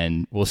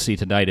 and we'll see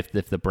tonight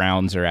if the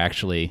Browns are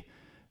actually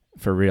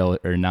for real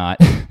or not.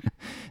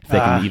 If they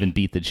can even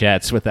beat the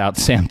Jets without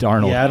Sam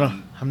Darnold.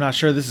 Yeah, I'm not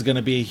sure this is going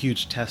to be a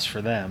huge test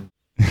for them.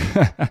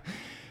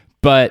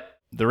 But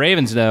the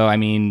Ravens, though, I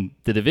mean,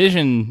 the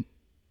division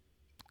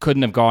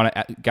couldn't have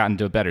gotten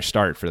to a better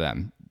start for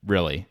them,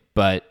 really.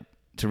 But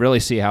to really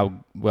see how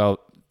well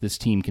this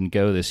team can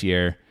go this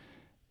year,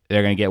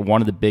 they're going to get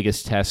one of the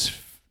biggest tests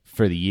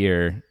for the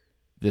year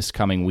this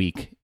coming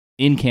week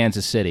in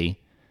Kansas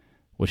City,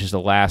 which is the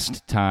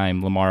last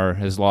time Lamar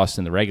has lost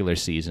in the regular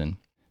season.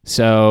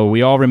 So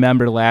we all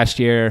remember last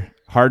year,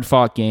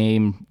 hard-fought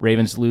game,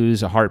 Ravens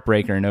lose a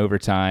heartbreaker in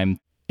overtime,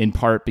 in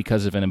part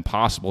because of an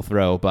impossible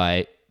throw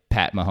by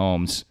Pat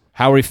Mahomes.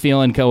 How are we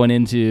feeling going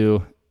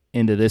into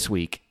this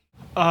week?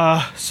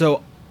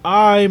 So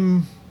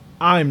I'm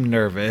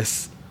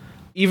nervous.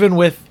 Even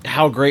with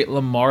how great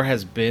Lamar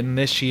has been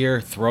this year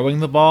throwing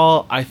the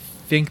ball, I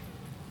think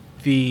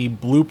the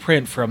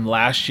blueprint from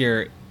last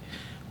year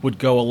would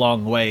go a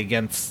long way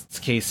against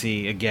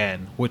KC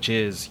again, which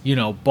is,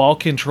 ball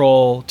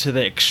control to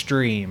the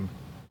extreme.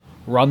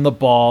 Run the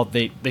ball.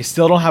 They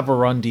still don't have a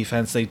run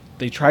defense.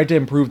 They tried to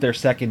improve their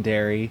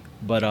secondary,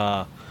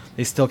 but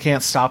they still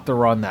can't stop the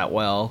run that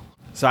well.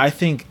 So I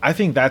think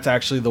that's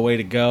actually the way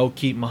to go.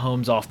 Keep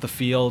Mahomes off the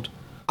field.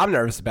 I'm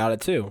nervous about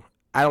it too.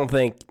 I don't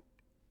think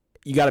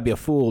you got to be a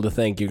fool to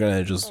think you're going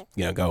to just,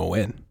 go and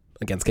win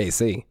against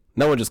KC.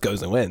 No one just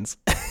goes and wins.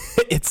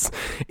 It's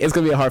going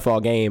to be a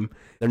hard-fought game.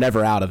 They're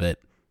never out of it.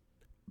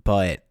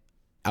 But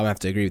I'm going to have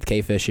to agree with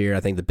K-Fish here. I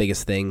think the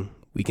biggest thing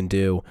we can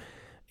do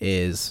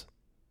is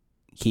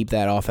keep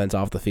that offense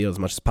off the field as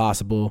much as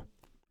possible.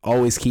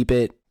 Always keep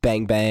it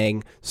bang,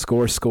 bang,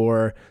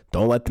 score.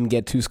 Don't let them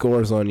get 2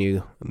 scores on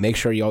you. Make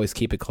sure you always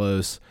keep it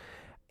close.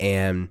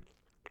 And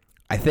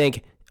I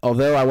think,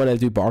 although I want to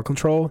do ball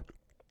control,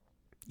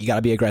 you got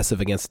to be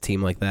aggressive against a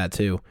team like that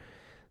too.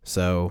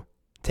 So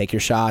take your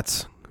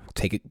shots,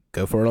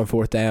 go for it on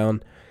 4th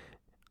down.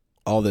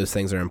 All those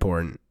things are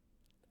important.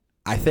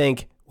 I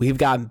think we've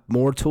got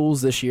more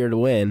tools this year to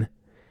win.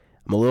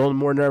 I'm a little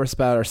more nervous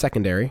about our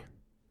secondary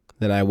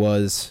than I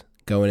was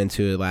going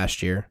into it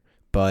last year,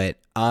 but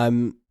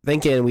I'm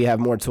thinking we have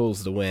more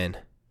tools to win.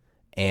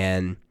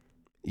 And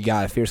you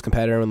got a fierce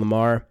competitor in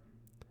Lamar.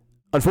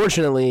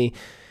 Unfortunately,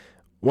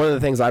 one of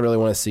the things I really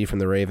want to see from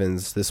the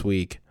Ravens this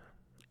week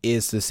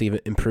is to see an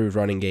improved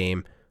running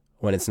game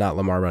when it's not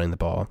Lamar running the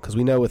ball. Because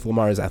we know with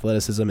Lamar's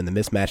athleticism and the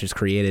mismatches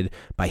created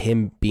by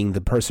him being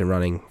the person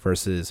running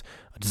versus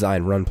a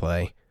designed run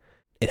play,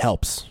 it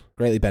helps,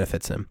 greatly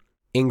benefits him.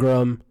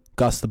 Ingram,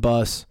 Gus the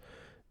Bus,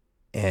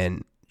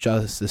 and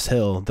Justice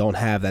Hill don't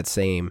have that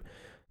same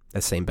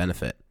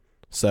benefit.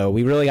 So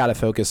we really got to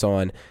focus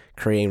on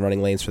creating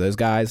running lanes for those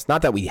guys.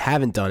 Not that we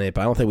haven't done it,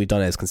 but I don't think we've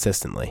done it as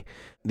consistently.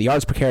 The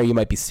yards per carry you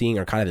might be seeing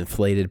are kind of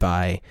inflated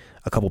by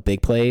a couple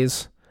big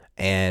plays,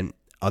 and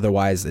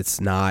otherwise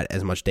it's not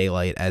as much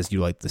daylight as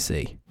you like to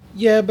see.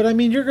 Yeah, but I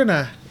mean, you're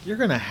gonna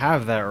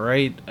have that,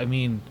 right? I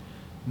mean,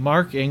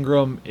 Mark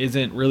Ingram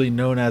isn't really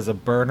known as a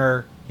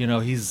burner.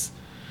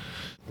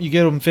 You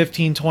get him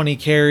 15, 20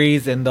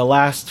 carries, and the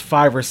last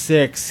 5 or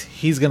 6,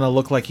 he's going to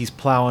look like he's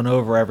plowing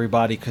over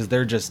everybody because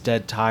they're just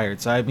dead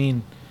tired. So, I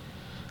mean,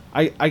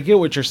 I get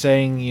what you're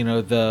saying.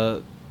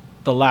 The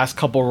last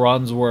couple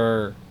runs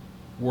were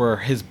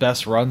his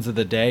best runs of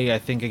the day, I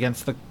think,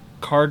 against the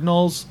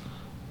Cardinals.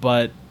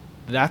 But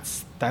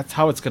that's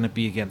how it's going to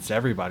be against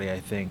everybody,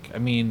 I think. I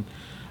mean,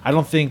 I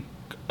don't think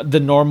the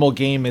normal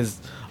game is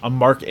a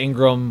Mark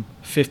Ingram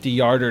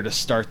 50-yarder to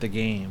start the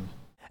game.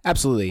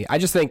 Absolutely. I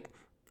just think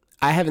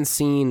I haven't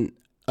seen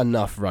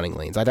enough running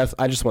lanes. I just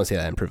want to see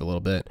that improve a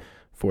little bit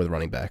for the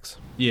running backs.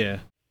 Yeah.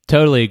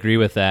 Totally agree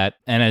with that.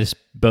 And as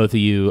both of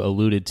you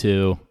alluded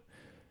to,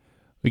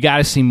 we got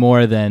to see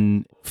more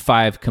than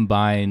 5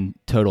 combined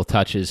total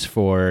touches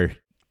for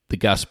the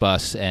Gus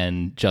Bus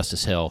and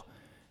Justice Hill.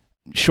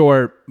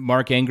 Sure,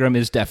 Mark Ingram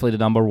is definitely the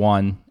number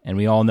 1, and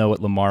we all know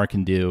what Lamar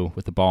can do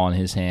with the ball in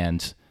his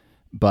hands.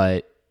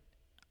 But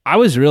I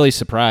was really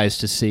surprised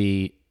to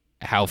see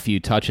how few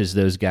touches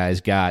those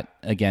guys got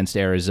against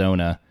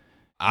Arizona.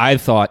 I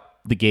thought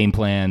the game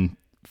plan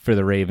for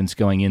the Ravens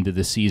going into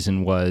the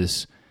season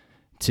was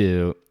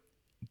to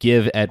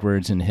give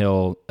Edwards and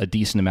Hill a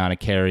decent amount of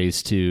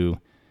carries to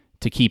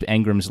keep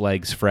Ingram's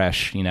legs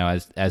fresh,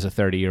 as a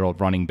 30-year-old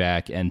running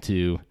back, and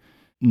to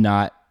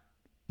not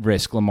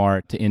risk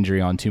Lamar to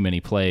injury on too many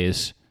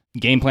plays.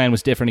 Game plan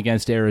was different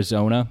against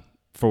Arizona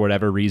for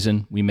whatever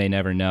reason. We may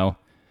never know.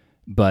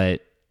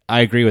 But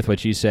I agree with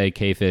what you say,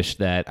 K-Fish,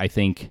 that I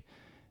think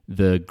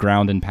the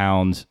ground and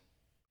pound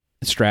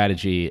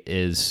strategy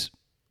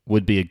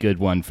would be a good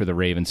one for the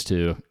Ravens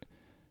to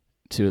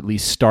at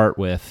least start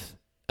with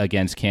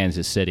against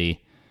Kansas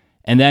City.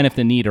 And then if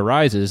the need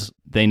arises,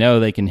 they know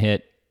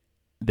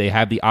they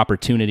have the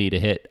opportunity to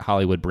hit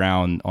Hollywood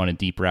Brown on a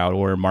deep route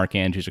or Mark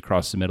Andrews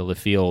across the middle of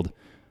the field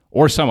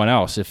or someone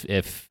else.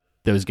 If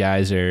those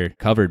guys are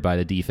covered by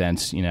the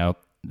defense,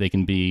 they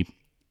can be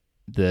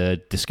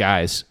the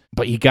disguise.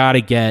 But you got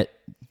to get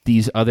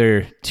these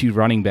other 2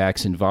 running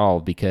backs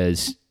involved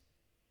because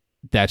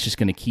that's just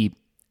going to keep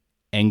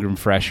Ingram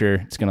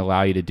fresher. It's going to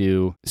allow you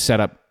to set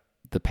up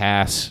the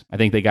pass. I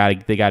think they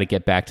got to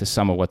get back to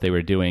some of what they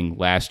were doing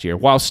last year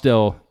while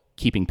still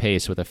keeping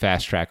pace with a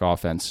fast track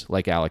offense,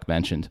 like Alec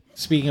mentioned.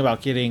 Speaking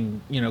about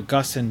getting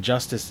Gus and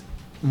Justice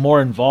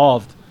more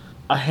involved,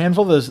 a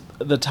handful of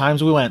the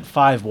times we went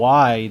 5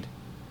 wide,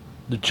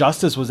 the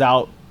Justice was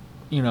out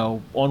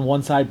on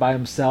one side by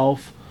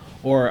himself,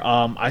 or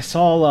I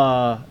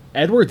saw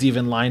Edwards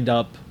even lined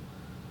up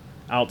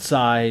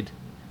outside,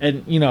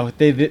 and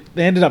they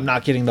ended up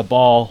not getting the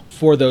ball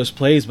for those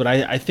plays. But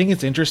I think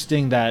it's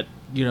interesting that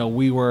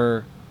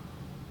we're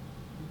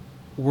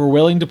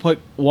willing to put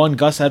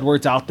Gus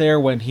Edwards out there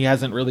when he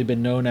hasn't really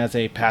been known as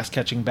a pass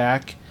catching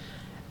back,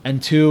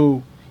 and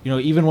two,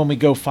 even when we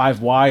go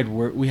 5 wide,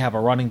 we have a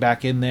running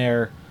back in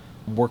there.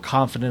 We're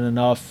confident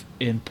enough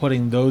in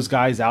putting those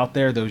guys out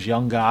there, those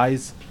young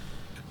guys.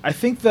 I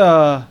think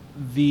the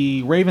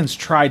Ravens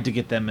tried to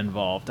get them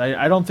involved.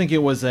 I don't think it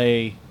was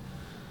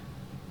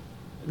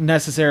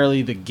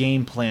necessarily the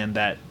game plan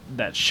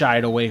that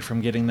shied away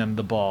from getting them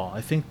the ball.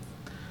 I think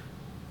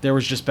there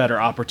was just better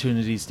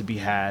opportunities to be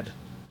had.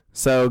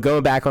 So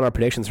going back on our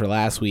predictions for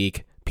last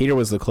week, Peter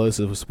was the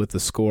closest with the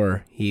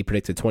score. He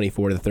predicted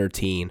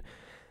 24-13.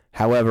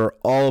 However,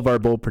 all of our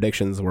bold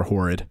predictions were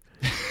horrid.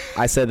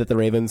 I said that the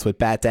Ravens would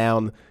bat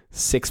down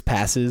 6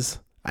 passes.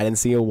 I didn't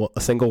see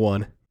a single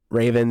one.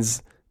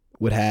 Ravens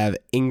would have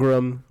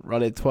Ingram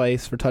run it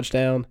twice for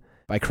touchdown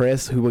by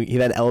Chris, who he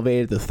then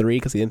elevated to 3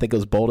 because he didn't think it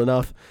was bold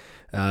enough.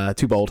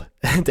 Too bold.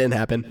 It didn't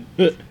happen.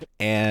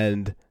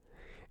 And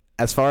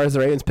as far as the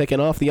Ravens picking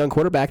off the young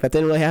quarterback, that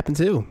didn't really happen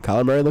too.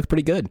 Kyler Murray looked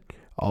pretty good,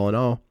 all in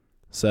all.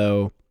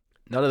 So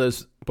none of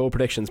those bold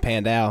predictions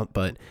panned out,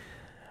 but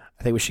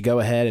I think we should go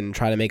ahead and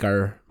try to make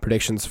our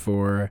predictions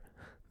for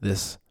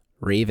this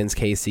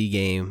Ravens-KC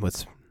game,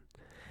 which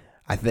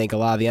I think a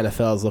lot of the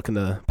NFL is looking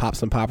to pop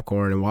some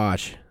popcorn and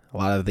watch. A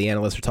lot of the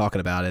analysts are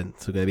talking about it.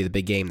 It's going to be the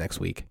big game next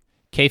week.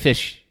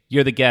 K-Fish,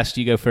 you're the guest.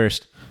 You go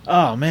first.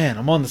 Oh, man,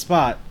 I'm on the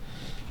spot.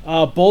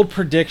 Bold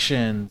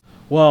prediction.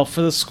 Well,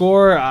 for the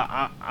score,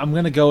 I'm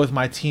going to go with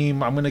my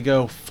team. I'm going to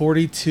go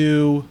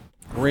 42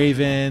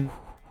 Raven,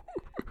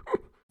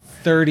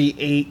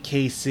 38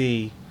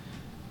 KC.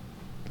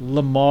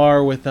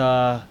 Lamar with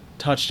a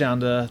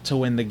touchdown to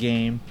win the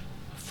game.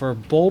 For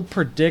bold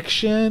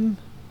prediction,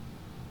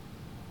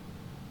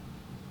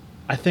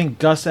 I think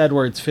Gus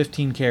Edwards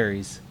 15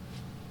 carries.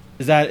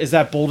 Is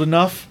that bold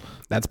enough?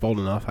 That's bold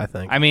enough, I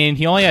think. I mean,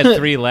 he only had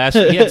 3 last.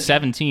 He had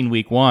 17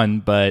 week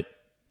 1, but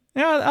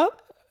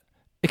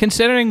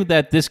considering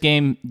that this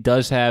game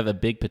does have a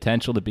big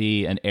potential to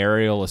be an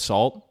aerial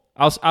assault,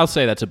 I'll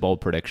say that's a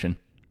bold prediction.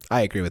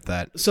 I agree with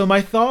that. So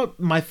my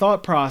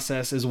thought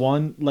process is,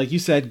 one, like you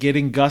said,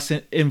 getting Gus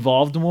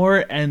involved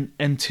more,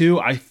 and two,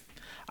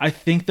 I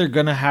think they're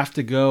gonna have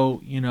to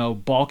go,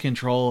 ball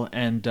control,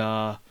 and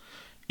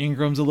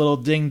Ingram's a little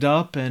dinged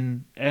up,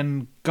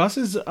 and Gus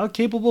is a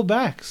capable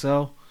back,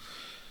 so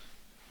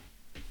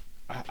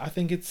I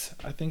think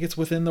it's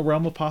within the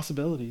realm of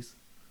possibilities.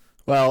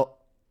 Well,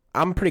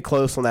 I'm pretty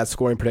close on that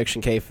scoring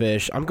prediction,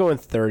 K-Fish. I'm going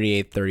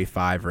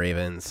 38-35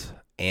 Ravens,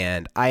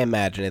 and I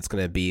imagine it's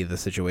going to be the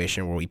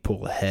situation where we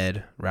pull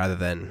ahead rather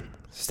than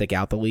stick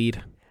out the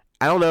lead.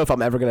 I don't know if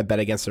I'm ever going to bet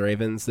against the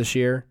Ravens this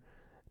year.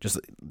 Just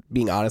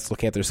being honest,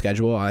 looking at their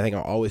schedule, I think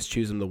I'll always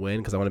choose them to win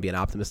because I want to be an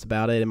optimist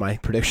about it in my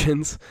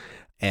predictions,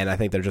 and I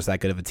think they're just that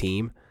good of a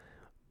team.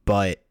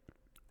 But,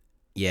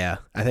 yeah,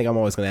 I think I'm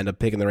always going to end up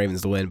picking the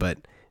Ravens to win, but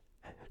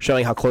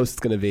showing how close it's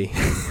going to be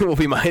will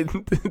be my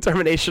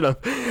determination of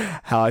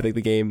how I think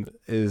the game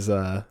is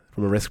from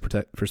a risk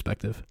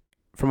perspective.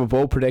 From a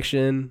bold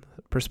prediction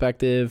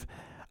perspective,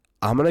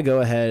 I'm going to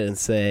go ahead and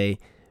say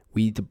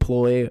we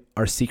deploy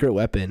our secret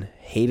weapon,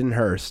 Hayden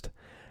Hurst,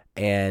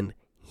 and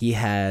he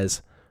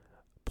has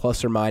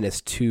plus or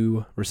minus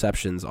 2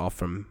 receptions off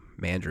from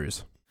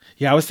Mandrews.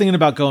 Yeah, I was thinking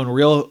about going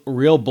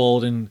real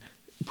bold and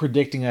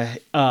predicting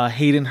a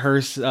Hayden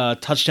Hurst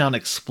touchdown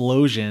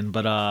explosion,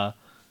 but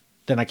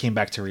then I came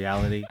back to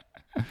reality.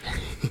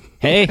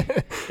 Hey,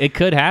 it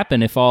could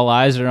happen if all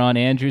eyes are on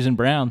Andrews and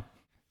Brown.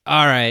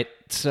 All right,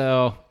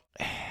 so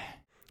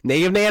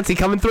Native Nancy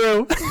coming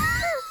through.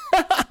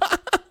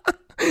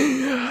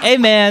 Hey,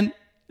 man.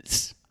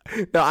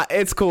 No,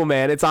 it's cool,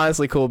 man. It's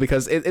honestly cool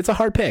because it's a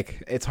hard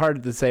pick. It's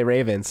hard to say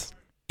Ravens.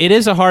 It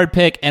is a hard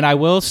pick, and I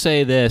will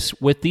say this.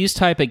 With these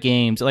type of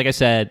games, like I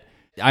said,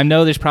 I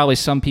know there's probably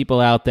some people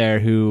out there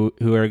who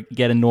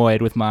get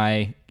annoyed with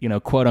my,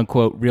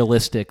 quote-unquote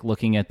realistic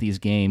looking at these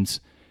games,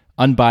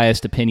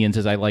 unbiased opinions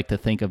as I like to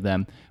think of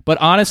them. But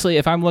honestly,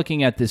 if I'm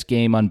looking at this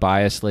game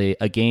unbiasedly,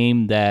 a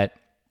game that,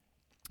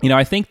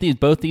 I think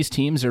both these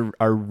teams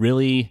are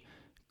really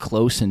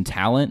close in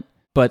talent,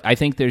 but I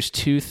think there's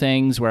 2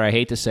 things where I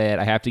hate to say it,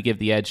 I have to give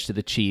the edge to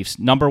the Chiefs.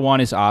 Number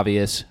 1 is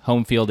obvious,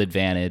 home field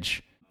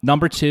advantage.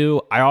 Number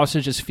 2, I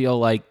also just feel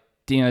like,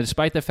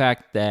 despite the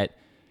fact that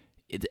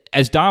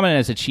as dominant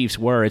as the Chiefs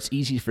were, it's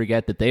easy to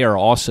forget that they are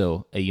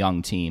also a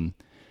young team.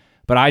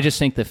 But I just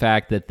think the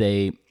fact that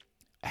they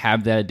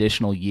have that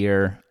additional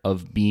year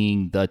of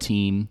being the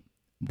team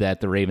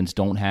that the Ravens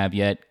don't have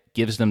yet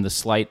gives them the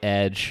slight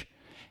edge.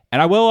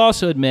 And I will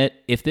also admit,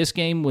 if this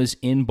game was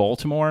in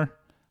Baltimore,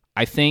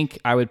 I think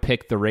I would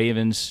pick the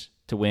Ravens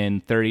to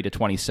win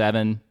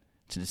 30-27.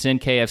 Since it's in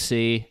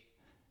KFC.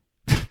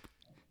 Since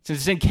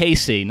it's in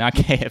KC, not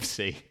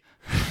KFC.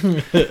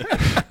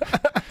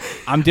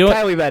 I'm doing.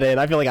 Can I leave that in?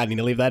 I feel like I need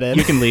to leave that in.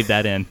 You can leave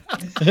that in.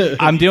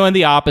 I'm doing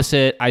the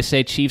opposite. I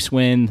say Chiefs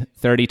win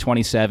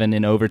 30-27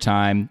 in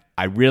overtime.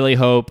 I really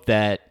hope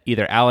that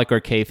either Alec or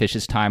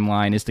K-Fish's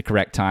timeline is the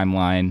correct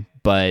timeline,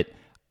 but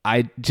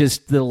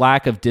the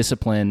lack of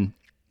discipline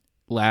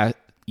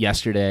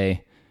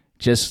yesterday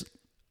just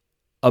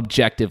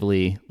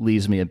objectively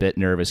leaves me a bit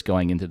nervous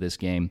going into this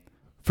game.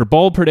 For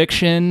bold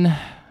prediction,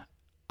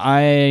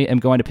 I am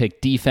going to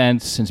pick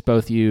defense since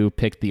both you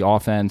picked the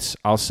offense.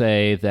 I'll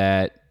say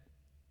that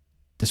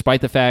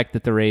despite the fact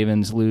that the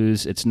Ravens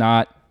lose, it's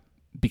not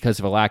because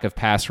of a lack of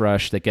pass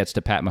rush that gets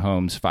to Pat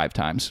Mahomes 5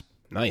 times.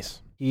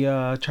 Nice. He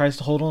tries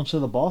to hold on to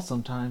the ball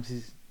sometimes.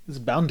 He's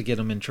bound to get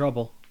him in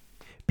trouble.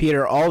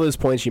 Peter, all those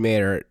points you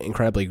made are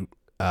incredibly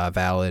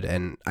valid,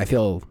 and I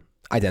feel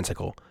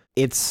identical.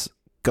 It's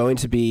going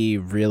to be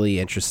really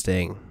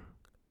interesting,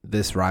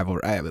 this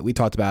rivalry. We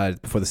talked about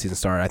it before the season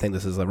started. I think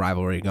this is a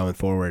rivalry going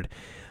forward,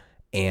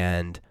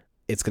 and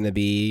it's going to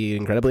be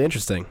incredibly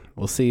interesting.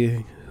 We'll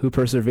see who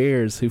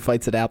perseveres, who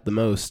fights it out the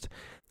most.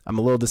 I'm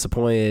a little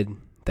disappointed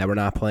that we're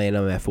not playing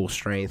them at full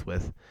strength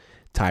with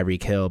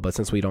Tyreek Hill, but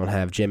since we don't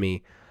have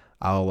Jimmy,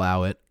 I'll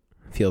allow it.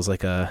 Feels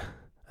like an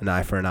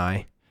eye for an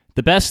eye.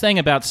 The best thing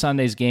about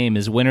Sunday's game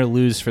is win or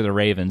lose for the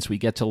Ravens, we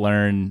get to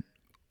learn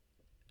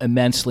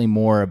immensely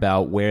more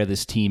about where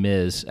this team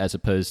is as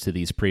opposed to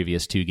these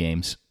previous 2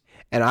 games.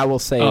 And I will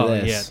say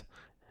this. Yeah.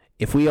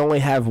 If we only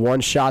have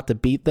one shot to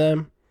beat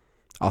them,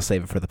 I'll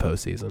save it for the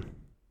postseason.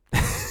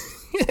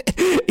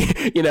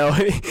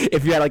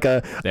 If you had like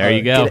a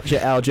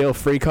get out of jail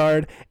free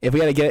card, if we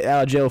had a get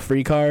out of jail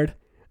free card,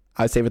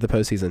 I'd save it for the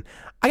postseason.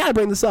 I got to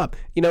bring this up.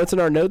 It's in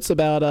our notes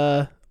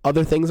about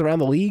other things around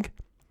the league.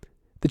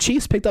 The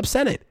Chiefs picked up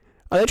Senate.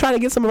 Are they trying to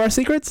get some of our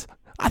secrets?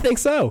 I think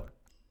so.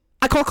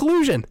 I call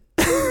collusion.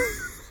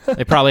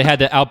 They probably had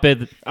to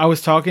outbid. I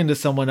was talking to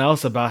someone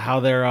else about how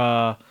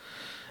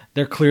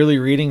they're clearly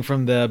reading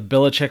from the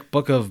Belichick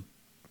book of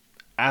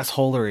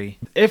assholery.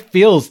 It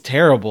feels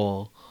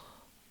terrible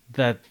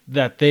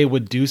that they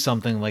would do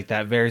something like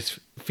that.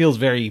 Feels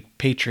very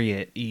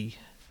patriot-y.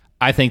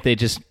 I think they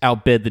just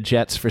outbid the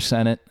Jets for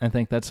Senate. I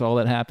think that's all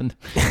that happened.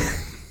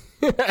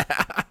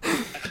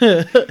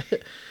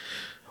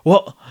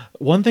 Well,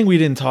 one thing we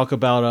didn't talk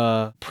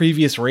about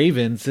previous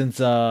Ravens, since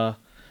the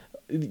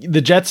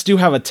Jets do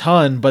have a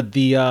ton, but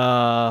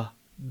the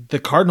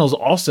Cardinals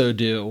also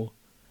do,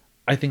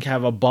 I think,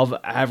 have above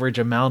average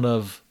amount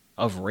of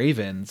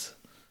Ravens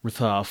with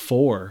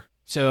 4.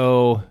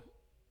 So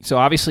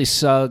obviously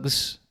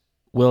Suggs,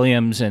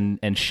 Williams,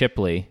 and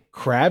Shipley.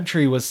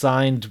 Crabtree was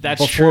signed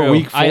That's before true.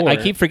 week 4. I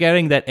keep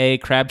forgetting that A,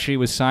 Crabtree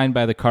was signed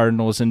by the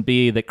Cardinals, and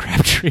B, that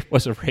Crabtree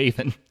was a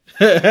Raven.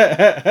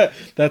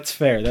 That's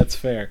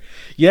fair.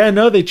 Yeah,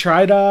 no, they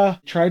tried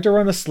to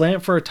run a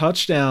slant for a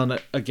touchdown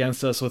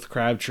against us with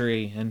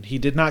Crabtree, and he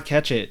did not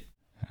catch it.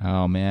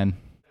 Oh man,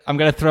 I'm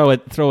gonna throw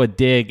a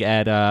dig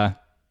at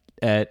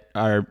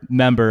our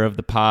member of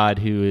the pod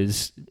who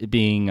is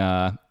being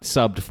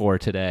subbed for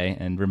today,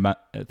 and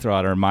throw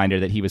out a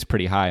reminder that he was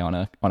pretty high on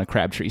a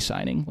Crabtree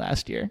signing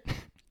last year.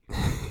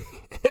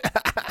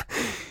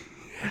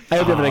 I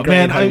hope you're having a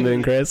great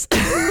honeymoon, Chris.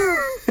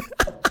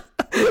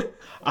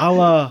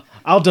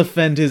 I'll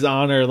defend his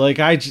honor. Like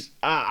I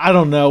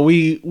don't know.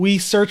 We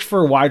search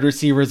for wide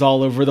receivers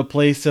all over the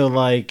place. So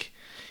like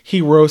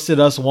he roasted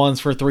us once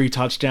for 3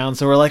 touchdowns.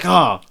 So we're like,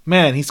 oh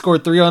man, he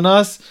scored 3 on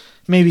us.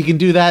 Maybe he can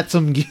do that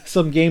some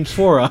games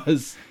for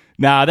us.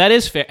 Nah, that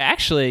is fair.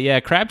 Actually, yeah,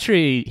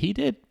 Crabtree, he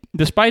did,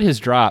 despite his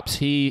drops,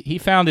 he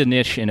found a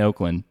niche in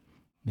Oakland.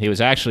 He was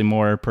actually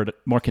more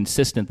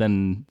consistent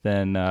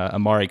than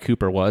Amari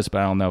Cooper was,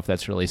 but I don't know if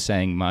that's really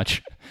saying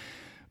much.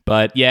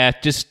 But yeah,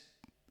 just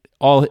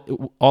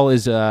all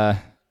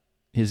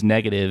his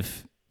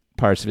negative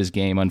parts of his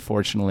game,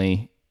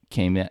 unfortunately,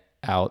 came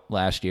out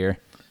last year.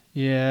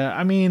 Yeah,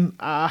 I mean,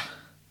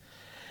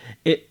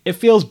 it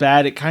feels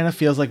bad. It kind of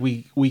feels like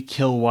we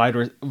kill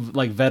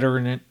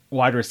veteran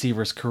wide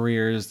receivers'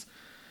 careers.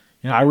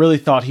 I really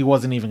thought he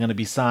wasn't even going to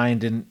be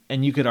signed,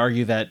 and you could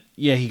argue that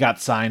yeah, he got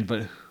signed,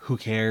 but who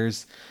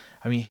cares?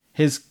 I mean,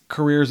 his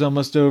career's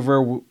almost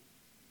over.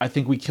 I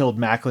think we killed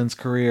Macklin's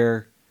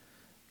career.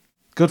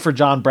 Good for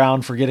John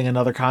Brown for getting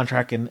another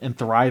contract and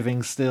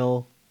thriving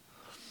still.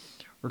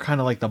 We're kind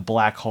of like the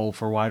black hole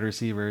for wide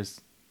receivers.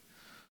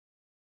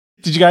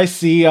 Did you guys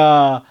see?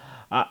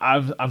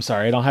 I'm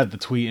sorry, I don't have the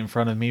tweet in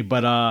front of me,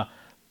 but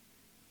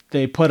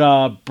they put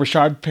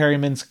Brashard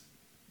Perryman's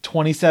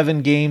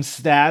 27 game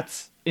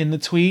stats in the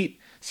tweet,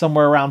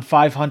 somewhere around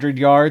 500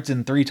 yards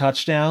and 3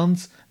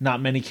 touchdowns,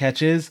 not many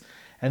catches,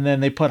 and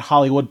then they put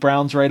Hollywood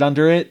Brown's right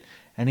under it,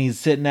 and he's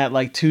sitting at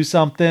like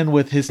 2-something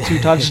with his 2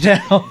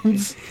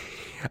 touchdowns.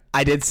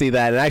 I did see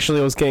that, and actually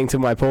what was getting to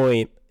my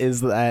point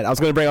is that I was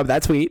going to bring up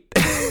that tweet,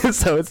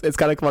 so it's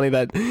kind of funny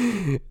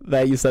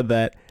that you said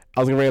that. I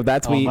was going to bring up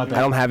that tweet. I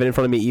don't have it in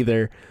front of me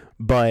either,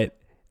 but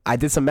I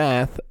did some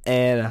math,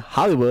 and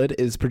Hollywood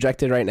is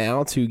projected right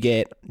now to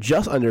get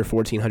just under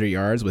 1,400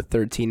 yards with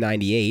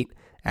 1,398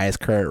 at his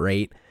current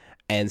rate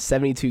and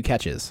 72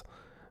 catches.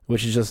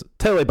 which is just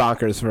totally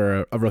bonkers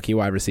for a rookie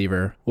wide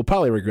receiver. Will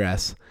probably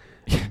regress,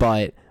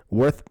 but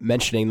worth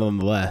mentioning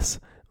nonetheless.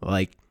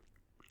 Like,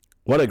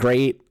 what a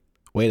great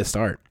way to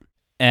start.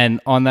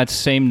 And on that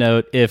same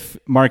note, if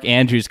Mark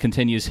Andrews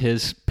continues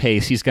his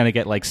pace, he's going to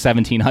get like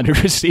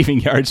 1,700 receiving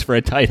yards for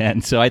a tight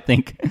end. So I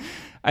think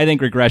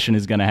regression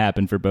is going to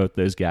happen for both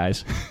those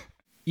guys.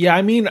 Yeah,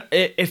 I mean,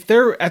 if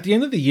they're at the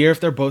end of the year, if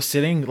they're both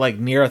sitting like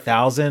near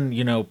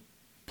 1,000,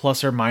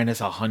 plus or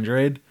minus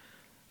 100,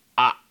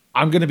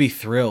 I'm gonna be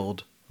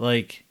thrilled.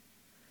 Like,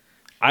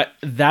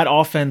 that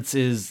offense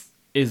is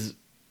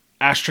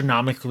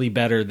astronomically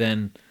better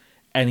than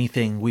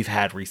anything we've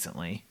had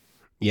recently.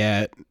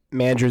 Yeah,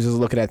 Andrews is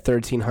looking at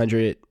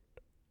 1,300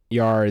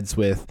 yards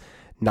with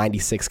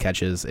 96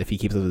 catches if he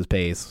keeps up his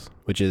pace,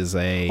 which is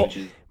a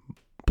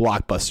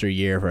blockbuster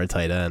year for a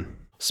tight end.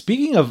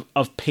 Speaking of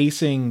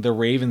pacing the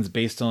Ravens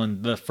based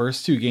on the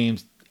first two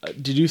games,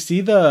 did you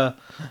see the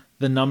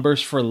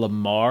numbers for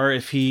Lamar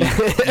if he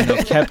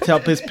kept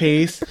up his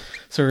pace?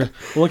 So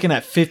we're looking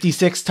at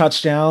 56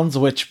 touchdowns,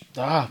 which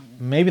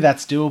maybe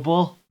that's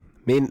doable. I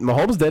mean,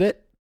 Mahomes did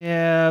it.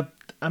 Yeah,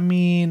 I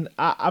mean,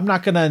 I'm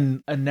not going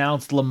to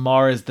announce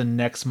Lamar as the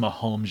next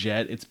Mahomes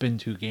yet. It's been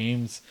 2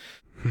 games.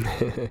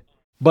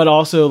 But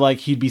also, like,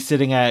 he'd be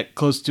sitting at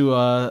close to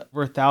over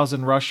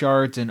 1,000 rush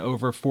yards and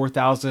over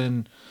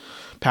 4,000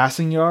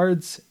 passing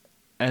yards.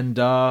 And,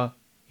 it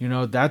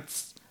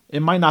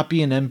might not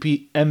be an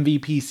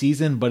MVP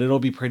season, but it'll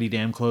be pretty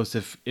damn close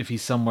if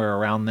he's somewhere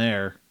around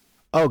there.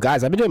 Oh,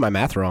 guys, I've been doing my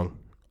math wrong.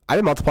 I've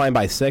been multiplying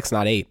by 6,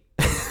 not 8.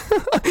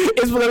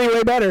 It's going to be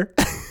way better.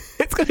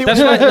 It's gonna be that's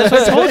what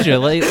I told you.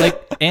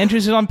 Like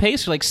Andrews is on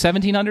pace for like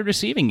 1,700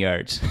 receiving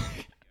yards.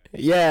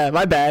 Yeah,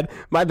 my bad.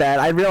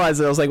 I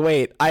realized that I was like,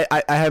 wait,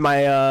 I had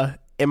my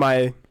in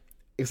my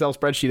Excel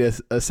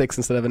spreadsheet a 6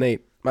 instead of an 8.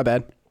 My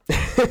bad.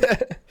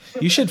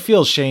 You should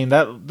feel shame.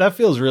 That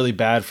feels really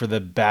bad for the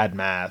bad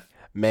math.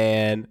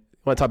 Man, I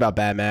want to talk about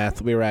bad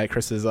math. We were at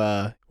Chris's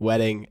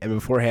wedding, and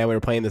beforehand we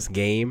were playing this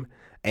game,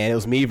 and it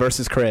was me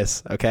versus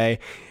Chris, okay?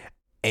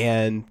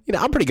 And,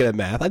 I'm pretty good at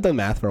math. I've done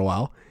math for a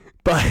while.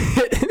 But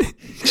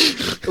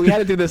we had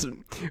to do this.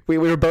 We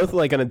were both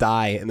like going to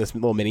die in this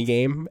little mini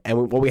game,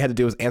 and what we had to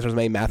do was answer as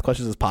many math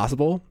questions as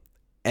possible.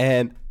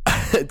 And,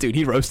 dude,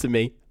 he roasted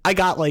me. I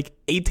got like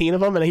 18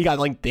 of them, and he got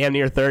like damn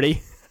near 30.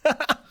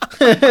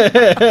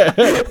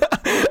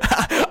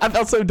 I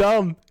felt so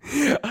dumb.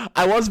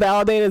 I was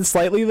validated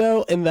slightly,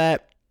 though, in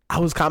that I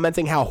was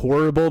commenting how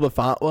horrible the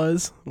font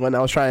was when I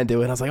was trying to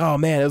do it. I was like, oh,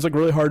 man, it was like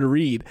really hard to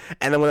read.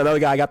 And then when another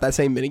guy got that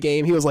same mini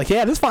game, he was like,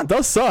 yeah, this font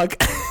does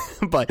suck.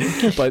 but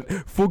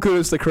full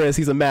kudos to Chris.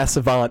 He's a math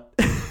savant.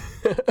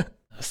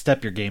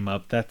 Step your game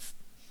up. That's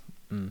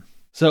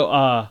so.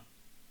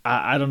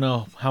 I don't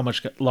know how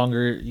much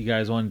longer you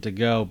guys wanted to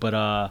go, but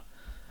I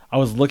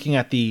was looking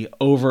at the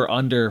over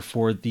under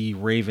for the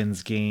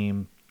Ravens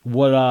game.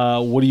 What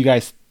do you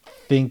guys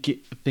think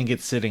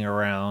it's sitting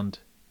around?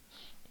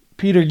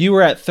 Peter, you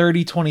were at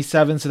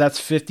 30-27, so that's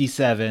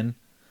 57,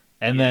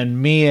 and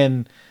then me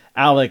and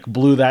Alec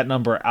blew that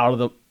number out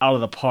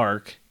of the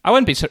park. I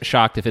wouldn't be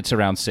shocked if it's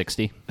around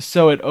 60.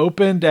 So it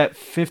opened at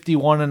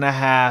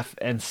 51.5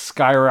 and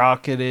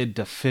skyrocketed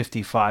to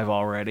 55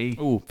 already.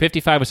 Ooh,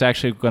 55 was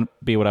actually going to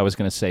be what I was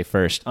going to say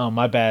first. Oh,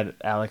 my bad,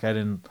 Alec. I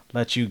didn't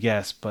let you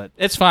guess, but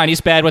it's fine.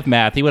 He's bad with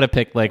math. He would have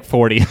picked like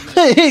 40.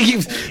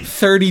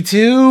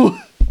 32.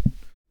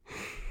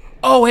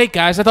 Oh, wait,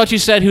 guys. I thought you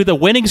said who the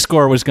winning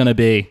score was going to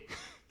be.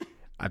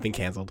 I've been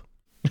canceled.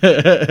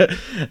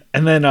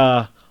 And then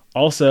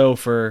also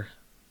for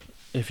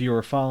if you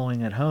were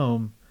following at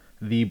home,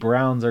 the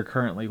Browns are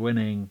currently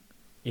winning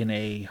in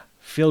a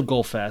field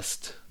goal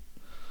fest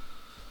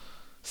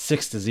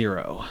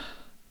 6-0.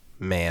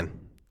 Man.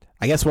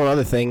 I guess one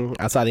other thing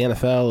outside the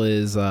NFL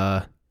is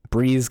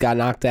Breeze got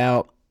knocked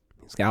out.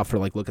 He's out for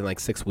looking like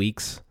 6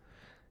 weeks.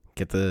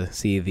 Get to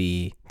see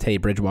the Teddy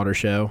Bridgewater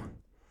show.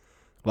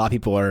 A lot of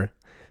people are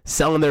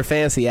selling their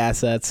fantasy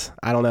assets.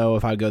 I don't know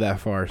if I'd go that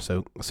far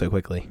so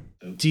quickly.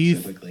 Do you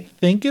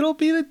think it'll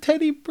be the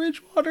Teddy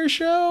Bridgewater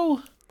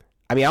show?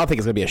 I mean, I don't think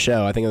it's going to be a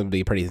show. I think it'll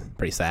be pretty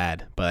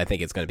sad, but I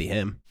think it's going to be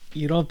him.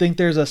 You don't think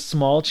there's a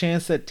small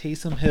chance that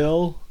Taysom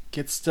Hill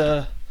gets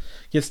to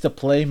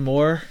play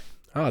more?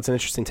 Oh, it's an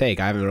interesting take.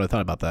 I haven't really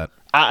thought about that.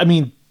 I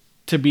mean,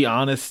 to be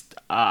honest,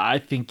 I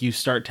think you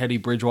start Teddy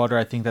Bridgewater.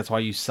 I think that's why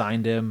you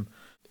signed him.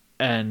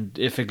 And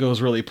if it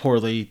goes really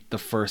poorly the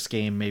first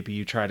game, maybe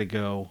you try to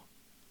go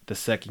the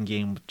second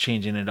game,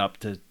 changing it up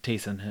to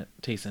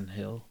Taysom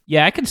Hill.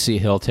 Yeah, I can see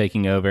Hill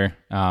taking over.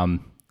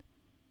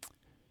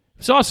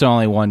 It's also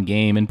only one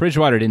game, and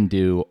Bridgewater didn't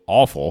do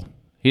awful.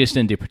 He just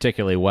didn't do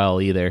particularly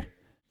well either.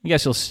 I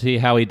guess you'll see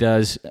how he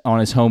does on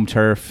his home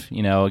turf,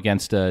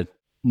 against a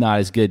not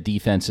as good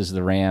defense as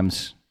the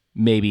Rams.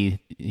 Maybe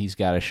he's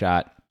got a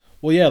shot.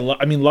 Well, yeah,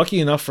 I mean, lucky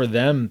enough for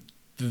them,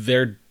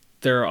 their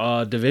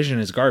division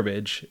is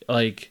garbage.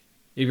 Like,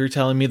 if you're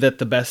telling me that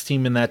the best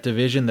team in that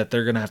division that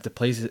they're going to have to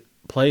play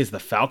is the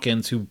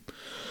Falcons, who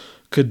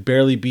could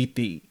barely beat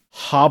the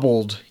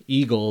hobbled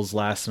Eagles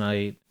last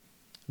night,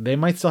 they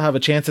might still have a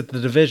chance at the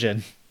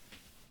division.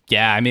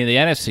 Yeah, I mean, the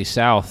NFC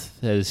South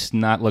has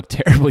not looked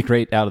terribly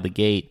great out of the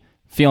gate.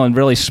 Feeling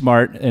really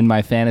smart in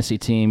my fantasy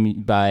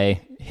team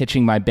by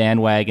hitching my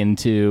bandwagon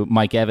to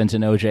Mike Evans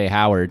and O.J.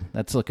 Howard.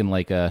 That's looking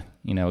like a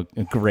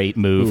great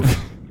move.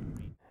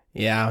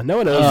 Yeah, no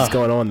one knows what's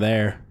going on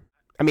there.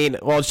 I mean,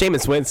 well, it's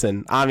Jameis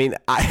Winston. I mean,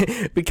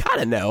 we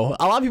kind of know.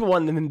 A lot of people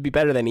want him to be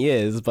better than he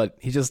is, but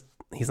he's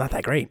not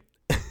that great.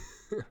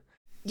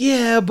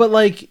 Yeah, but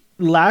like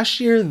last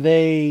year,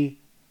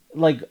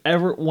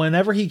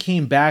 whenever he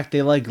came back,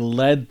 they like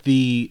led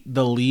the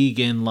league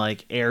in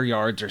like air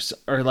yards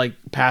or like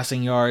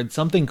passing yards,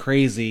 something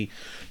crazy,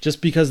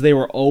 just because they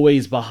were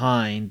always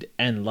behind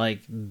and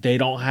like they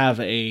don't have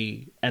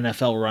a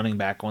NFL running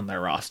back on their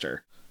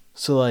roster.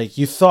 So like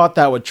you thought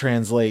that would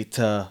translate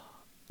to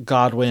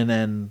Godwin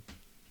and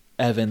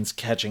Evans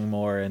catching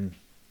more, and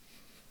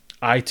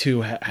I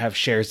too have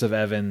shares of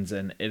Evans,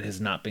 and it has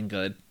not been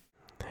good.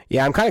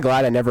 Yeah, I'm kind of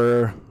glad I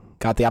never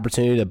got the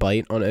opportunity to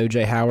bite on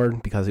O.J.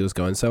 Howard because he was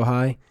going so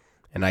high,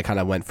 and I kind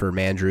of went for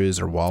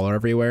Mandrews or Waller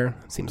everywhere.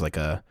 Seems like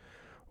a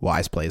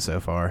wise play so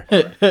far.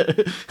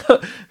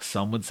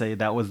 Some would say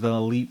that was the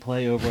elite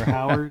play over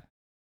Howard.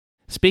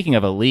 Speaking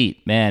of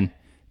elite, man,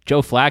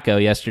 Joe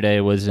Flacco yesterday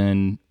was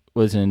in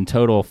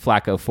total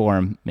Flacco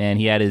form. Man,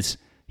 he had his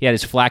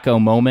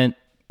Flacco moment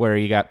where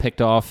he got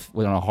picked off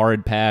with a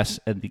hard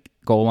pass at the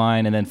goal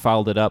line and then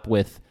followed it up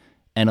with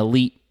an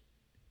elite,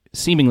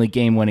 seemingly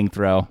game-winning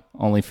throw,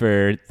 only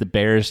for the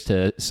Bears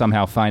to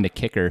somehow find a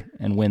kicker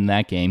and win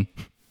that game.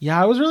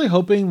 Yeah, I was really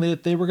hoping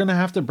that they were going to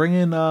have to bring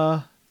in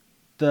the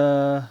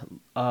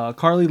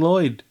Carly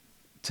Lloyd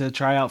to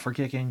try out for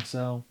kicking,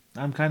 so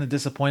I'm kind of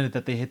disappointed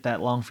that they hit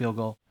that long field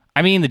goal.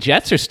 I mean, the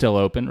Jets are still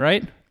open,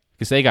 right?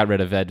 Because they got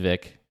rid of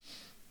Vedvik.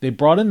 They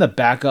brought in the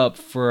backup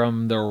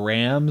from the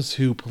Rams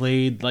who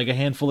played like a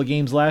handful of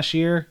games last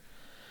year,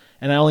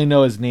 and I only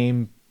know his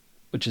name,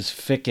 which is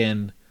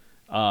Ficken,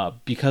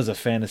 because of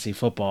fantasy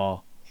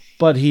football.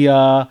 But he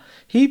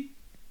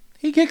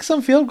kicked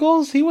some field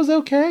goals. He was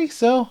okay,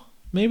 so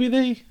maybe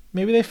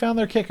they found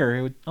their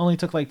kicker. It only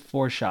took like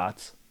 4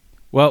 shots.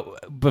 Well,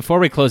 before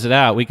we close it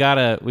out, we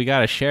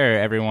gotta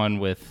share everyone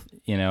with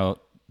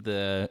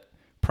the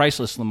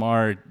priceless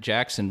Lamar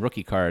Jackson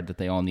rookie card that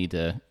they all need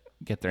to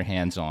get their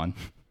hands on.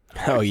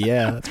 Oh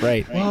yeah, that's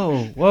right.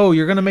 Whoa!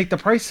 You're gonna make the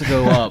price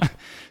go up.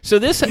 So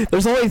there's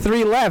only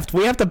 3 left.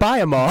 We have to buy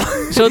them all.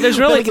 So there's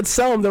really we can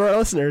sell them to our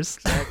listeners.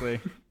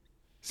 Exactly.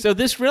 So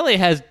this really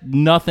has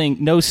no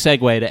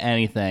segue to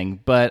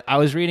anything. But I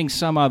was reading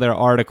some other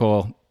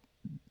article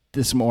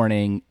this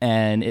morning,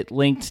 and it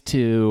linked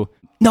to.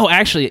 No,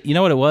 actually, you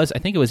know what it was? I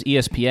think it was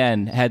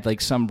ESPN had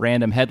like some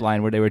random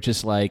headline where they were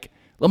just like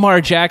Lamar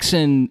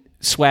Jackson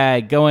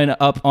swag going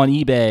up on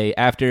eBay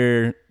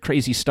after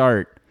crazy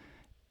start.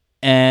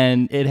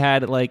 And it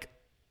had like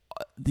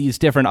these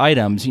different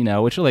items,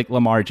 which are like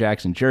Lamar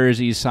Jackson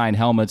jerseys, signed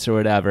helmets or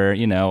whatever,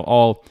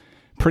 all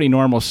pretty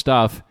normal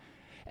stuff.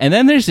 And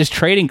then there's this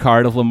trading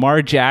card of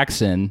Lamar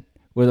Jackson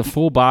with a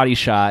full body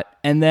shot.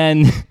 And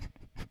then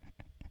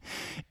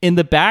in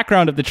the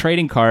background of the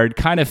trading card,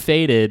 kind of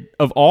faded,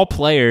 of all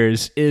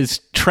players, is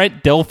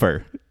Trent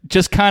Dilfer,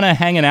 just kind of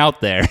hanging out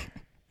there.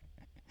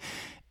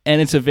 And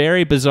it's a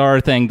very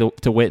bizarre thing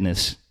to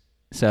witness.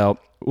 So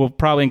we'll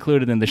probably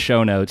include it in the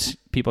show notes.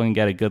 People can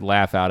get a good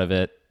laugh out of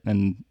it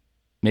and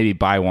maybe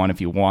buy one if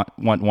you want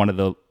one of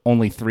the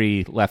only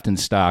 3 left in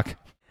stock.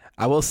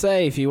 I will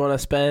say, if you want to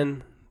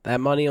spend that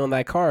money on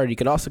that card, you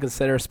can also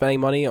consider spending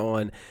money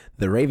on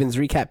the Ravens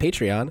Recap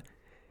Patreon.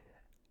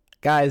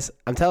 Guys,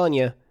 I'm telling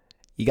you,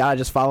 you got to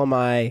just follow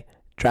my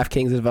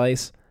DraftKings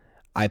advice.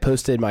 I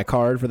posted my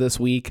card for this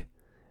week,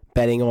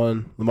 betting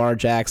on Lamar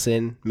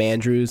Jackson,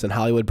 Mandrews, and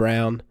Hollywood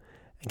Brown.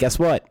 And guess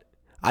what?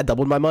 I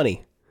doubled my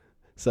money.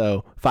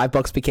 So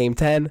 $5 became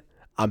 10.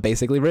 I'm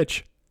basically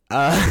rich.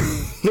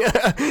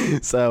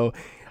 So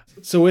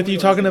with you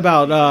talking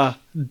about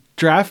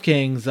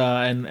DraftKings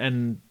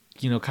and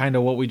kind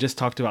of what we just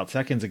talked about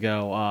seconds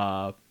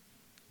ago,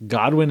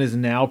 Godwin is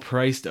now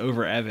priced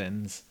over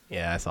Evans.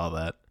 Yeah, I saw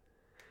that.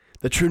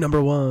 The true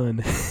number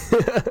 1.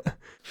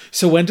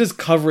 So when does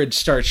coverage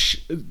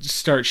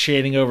start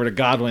shading over to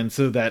Godwin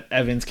so that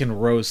Evans can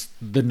roast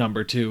the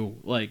number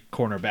 2 like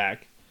cornerback?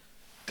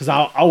 Because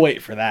I'll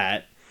wait for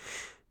that.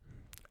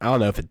 I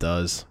don't know if it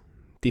does.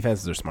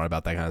 Defenses are smart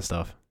about that kind of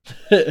stuff.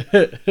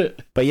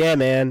 But yeah,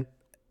 man,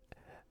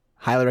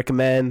 highly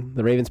recommend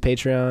the Ravens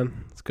Patreon.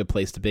 It's a good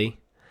place to be.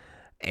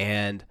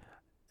 And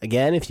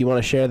again, if you want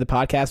to share the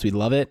podcast, we'd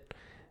love it.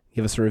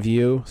 Give us a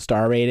review,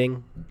 star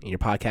rating in your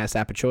podcast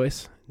app of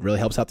choice. It really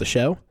helps out the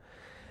show.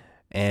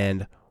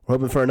 And we're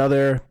hoping for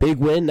another big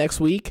win next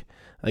week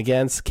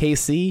against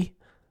KC.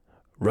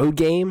 Road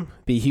game.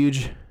 Be a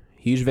huge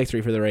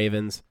victory for the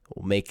Ravens.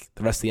 We'll make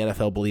the rest of the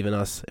NFL believe in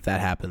us if that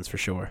happens for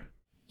sure.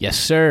 Yes,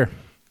 sir.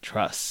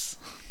 Trust.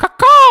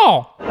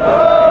 Caw-caw!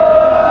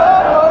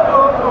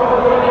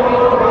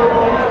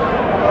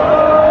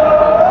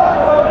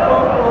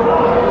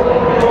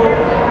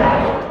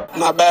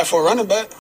 Not bad for a running back.